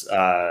this.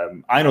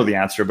 I know the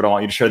answer, but I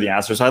want you to share the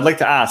answer. So I'd like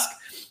to ask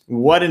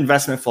what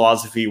investment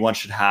philosophy one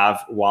should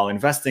have while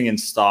investing in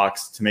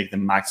stocks to make the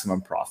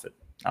maximum profit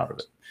out of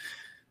it.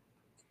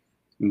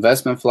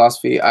 Investment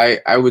philosophy,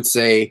 I would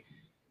say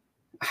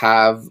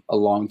have a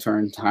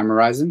long-term time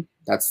horizon.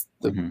 That's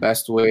the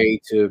best way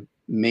to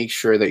make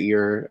sure that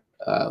you're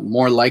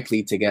more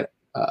likely to get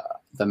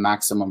the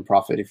maximum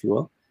profit, if you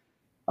will.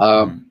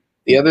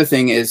 The other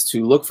thing is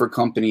to look for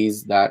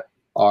companies that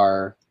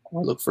or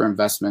look for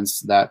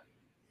investments that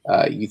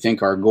you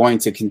think are going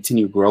to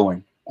continue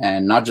growing,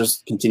 and not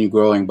just continue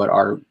growing, but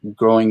are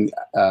growing,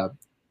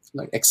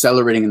 like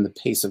accelerating in the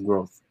pace of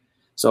growth.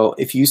 So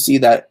if you see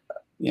that,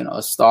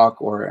 a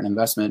stock or an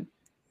investment,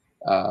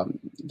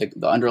 the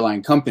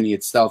underlying company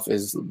itself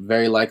is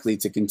very likely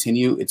to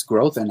continue its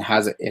growth and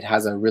it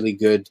has a really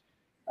good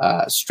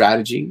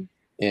strategy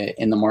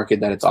in the market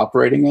that it's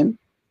operating in,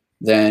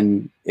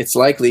 then it's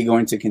likely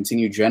going to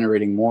continue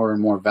generating more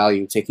and more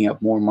value, taking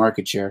up more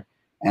market share,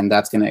 and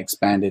that's going to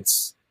expand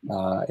its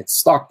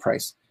stock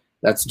price.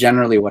 That's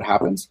generally what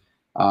happens.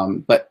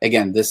 But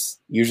again, this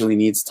usually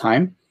needs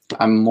time.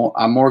 I'm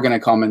more going to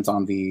comment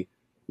on the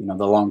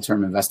the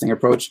long-term investing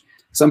approach.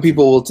 Some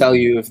people will tell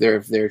you if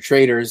they're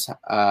traders,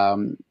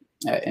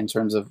 in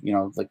terms of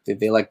like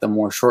they like the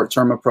more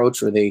short-term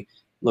approach, or they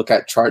look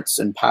at charts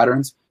and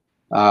patterns.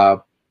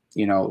 From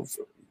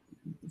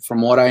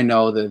what I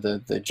know,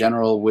 the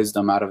general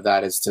wisdom out of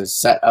that is to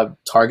set a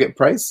target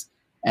price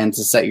and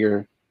to set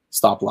your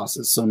stop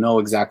losses. So know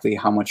exactly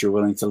how much you're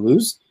willing to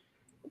lose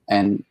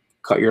and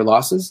cut your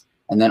losses,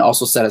 and then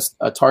also set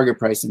a target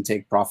price and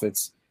take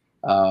profits,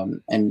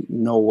 and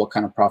know what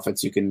kind of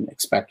profits you can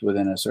expect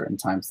within a certain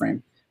time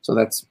frame. So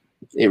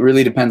it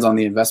really depends on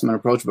the investment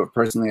approach. But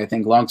personally, I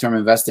think long-term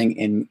investing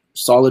in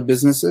solid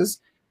businesses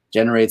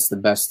generates the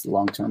best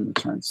long-term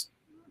returns.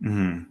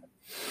 Mm-hmm.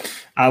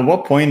 At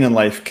what point in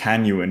life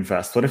can you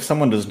invest? What if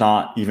someone does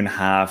not even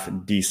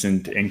have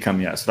decent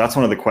income yet? So that's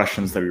one of the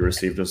questions that we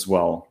received as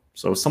well.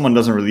 So if someone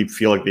doesn't really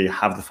feel like they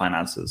have the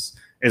finances,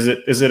 is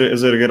it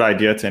a good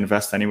idea to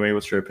invest anyway?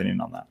 What's your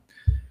opinion on that?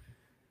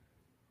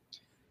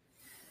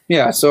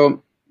 Yeah.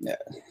 So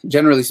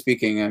generally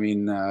speaking, I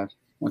mean,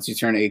 once you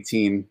turn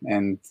 18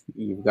 and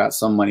you've got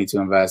some money to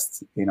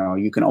invest,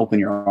 you can open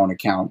your own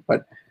account.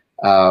 But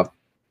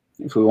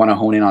if we want to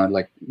hone in on it,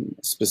 like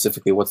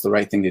specifically what's the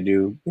right thing to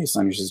do based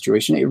on your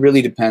situation, it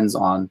really depends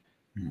on,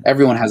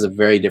 everyone has a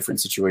very different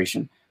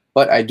situation.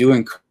 But I do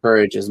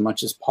encourage as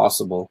much as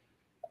possible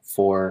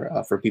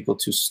for people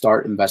to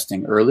start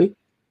investing early.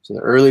 So the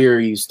earlier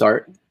you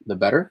start, the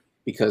better,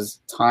 because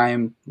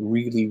time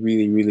really,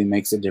 really, really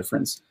makes a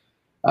difference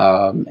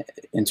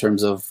in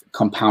terms of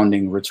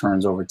compounding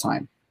returns over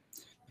time.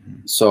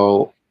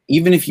 So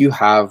even if you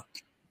have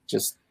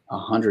just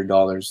 $100,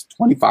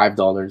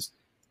 $25,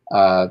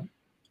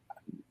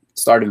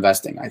 start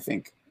investing. I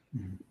think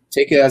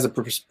take it as a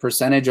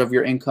percentage of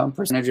your income,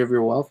 percentage of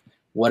your wealth,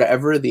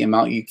 whatever the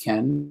amount you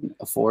can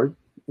afford.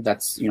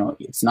 That's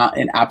it's not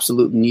an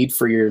absolute need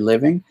for your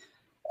living.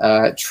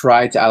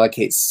 Try to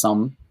allocate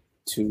some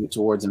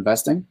towards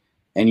investing,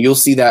 and you'll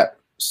see that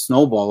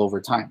snowball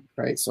over time,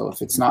 right? So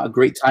if it's not a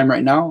great time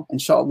right now,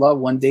 inshallah,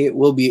 one day it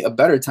will be a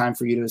better time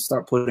for you to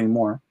start putting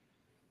more.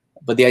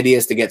 But the idea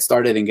is to get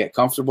started and get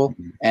comfortable,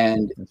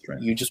 and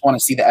you just want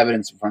to see the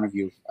evidence in front of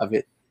you of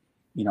it,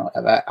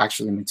 of that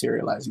actually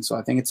materializing. So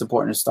I think it's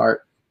important to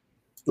start,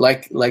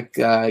 like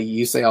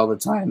you say all the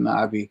time,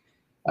 Abby,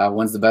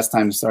 when's the best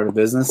time to start a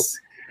business?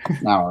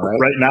 Now, right?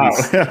 Right now,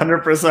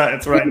 100%.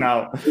 It's right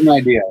now. An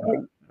idea. Right?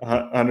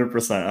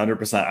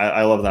 100%.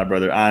 I love that,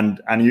 brother.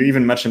 And you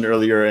even mentioned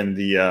earlier in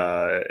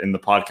the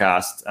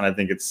podcast, and I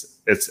think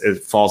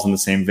it falls in the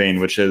same vein,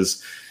 which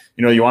is,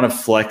 you want to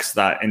flex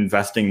that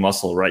investing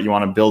muscle, right? You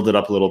want to build it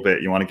up a little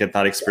bit. You want to get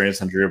that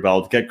experience under your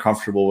belt, get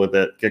comfortable with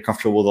it, get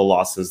comfortable with the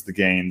losses, the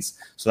gains,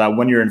 so that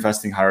when you're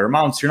investing higher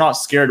amounts, you're not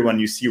scared when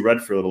you see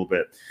red for a little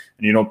bit,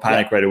 and you don't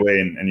panic right away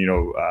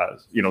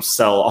and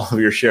sell all of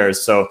your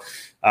shares. So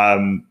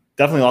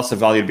definitely lots of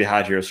value to be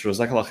had here. So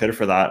jazakallah khair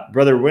for that,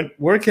 brother.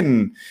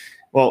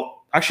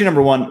 Actually,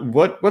 number one,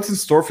 what's in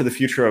store for the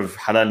future of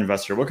Halal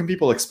Investor? What can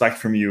people expect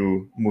from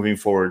you moving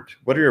forward?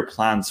 What are your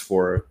plans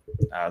for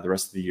the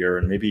rest of the year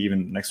and maybe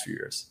even the next few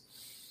years?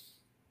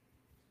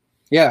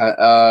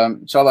 Yeah,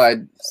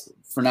 inshallah,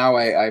 for now,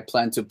 I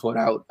plan to put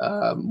out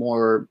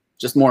more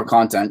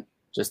content,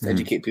 just to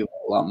educate people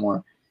a lot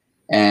more,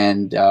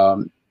 and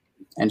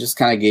just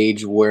kind of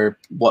gauge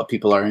what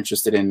people are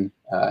interested in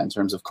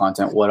terms of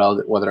content, what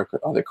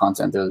other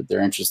content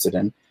they're interested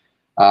in.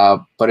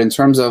 But in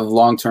terms of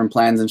long-term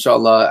plans,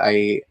 inshallah,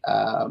 I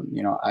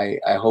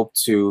hope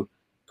to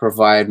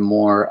provide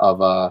more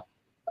of a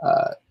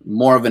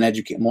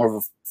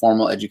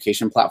formal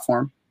education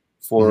platform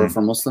for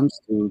Muslims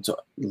to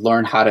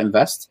learn how to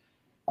invest.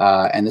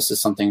 And this is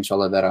something,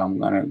 inshallah, that I'm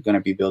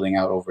gonna be building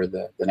out over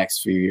the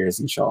next few years,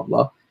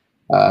 inshallah.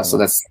 So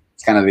that's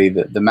kind of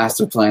the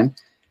master plan.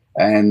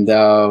 And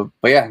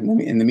but yeah,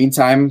 in the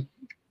meantime,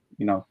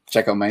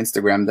 check out my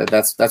Instagram.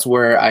 That's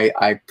where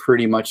I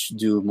pretty much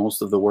do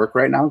most of the work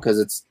right now, because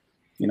it's,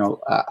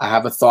 I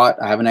have a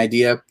thought, I have an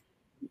idea.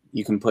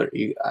 I can put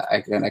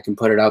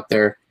it out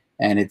there,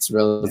 and it's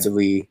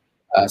relatively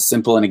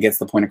simple, and it gets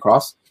the point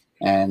across.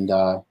 And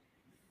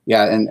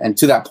and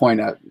to that point,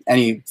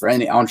 for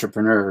any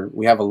entrepreneur,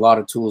 we have a lot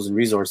of tools and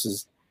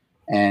resources,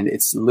 and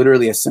it's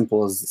literally as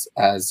simple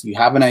as you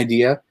have an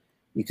idea,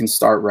 you can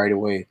start right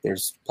away.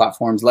 There's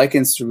platforms like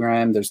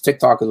Instagram, there's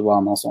TikTok as well.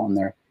 I'm also on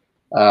there.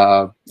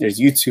 There's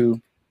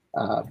YouTube.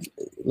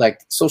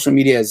 Like, social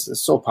media is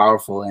so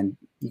powerful, and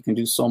you can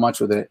do so much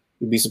with it.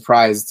 You'd be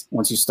surprised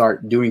once you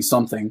start doing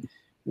something,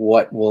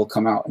 what will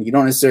come out. And you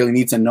don't necessarily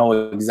need to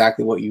know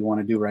exactly what you want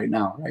to do right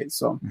now, right?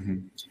 So.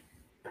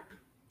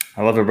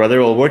 I love it,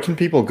 brother. Well, where can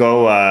people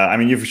go? I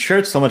mean, you've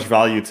shared so much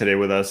value today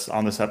with us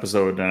on this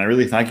episode, and I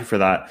really thank you for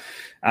that.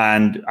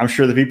 And I'm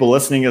sure the people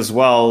listening as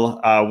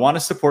well want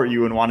to support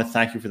you and want to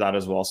thank you for that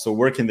as well. So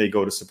where can they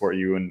go to support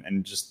you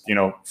and just,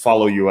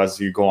 follow you as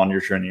you go on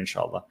your journey,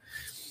 inshallah?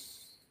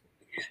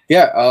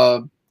 Yeah,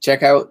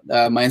 check out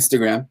my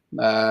Instagram.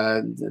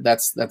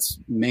 That's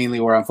mainly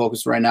where I'm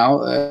focused right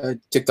now.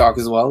 TikTok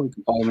as well. You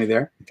can follow me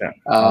there. Okay.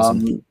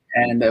 Awesome.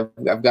 And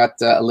I've got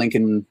a link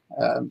in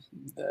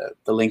the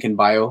link in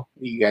bio.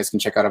 You guys can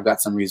check out. I've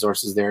got some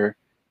resources there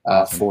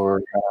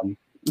for.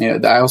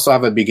 I also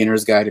have a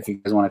beginner's guide if you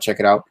guys want to check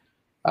it out.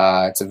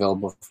 It's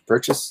available for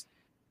purchase,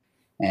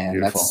 and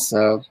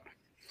Beautiful.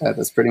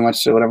 That's pretty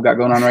much what I've got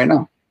going on right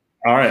now.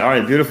 All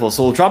right, beautiful.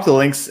 So we'll drop the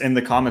links in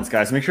the comments,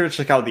 guys. Make sure to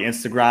check out the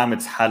Instagram.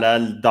 It's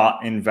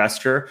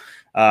halal.investor.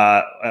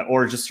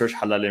 Or just search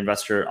Halal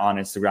Investor on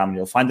Instagram, and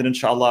you'll find it,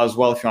 inshallah, as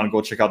well. If you want to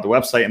go check out the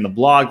website and the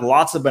blog,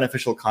 lots of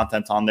beneficial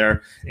content on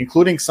there,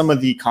 including some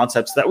of the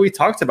concepts that we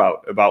talked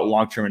about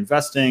long-term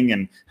investing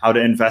and how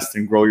to invest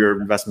and grow your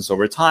investments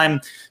over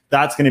time.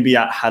 That's going to be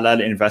at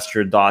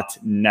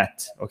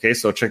halalinvestor.net. Okay,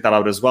 so check that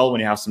out as well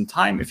when you have some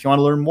time, if you want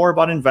to learn more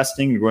about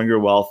investing and growing your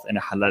wealth in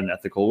a halal and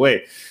ethical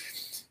way.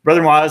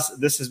 Brother Muaz,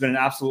 this has been an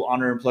absolute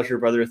honor and pleasure,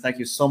 brother. Thank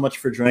you so much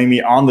for joining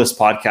me on this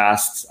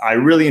podcast. I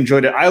really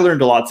enjoyed it. I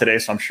learned a lot today,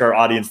 so I'm sure our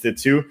audience did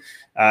too.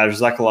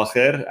 Jazakallah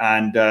khair.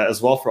 And as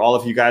well, for all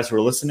of you guys who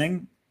are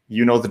listening,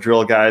 you know the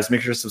drill, guys.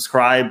 Make sure to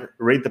subscribe,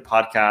 rate the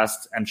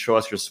podcast, and show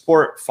us your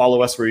support.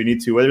 Follow us where you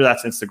need to, whether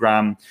that's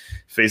Instagram,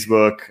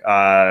 Facebook,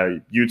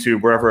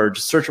 YouTube, wherever.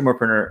 Just search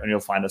Umarpreneur and you'll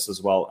find us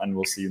as well. And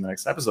we'll see you in the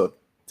next episode.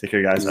 Take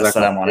care, guys.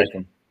 Assalamu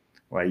alaikum.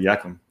 Wa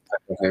iyyakum.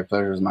 Okay,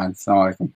 pleasure is mine. Assalamu alaikum.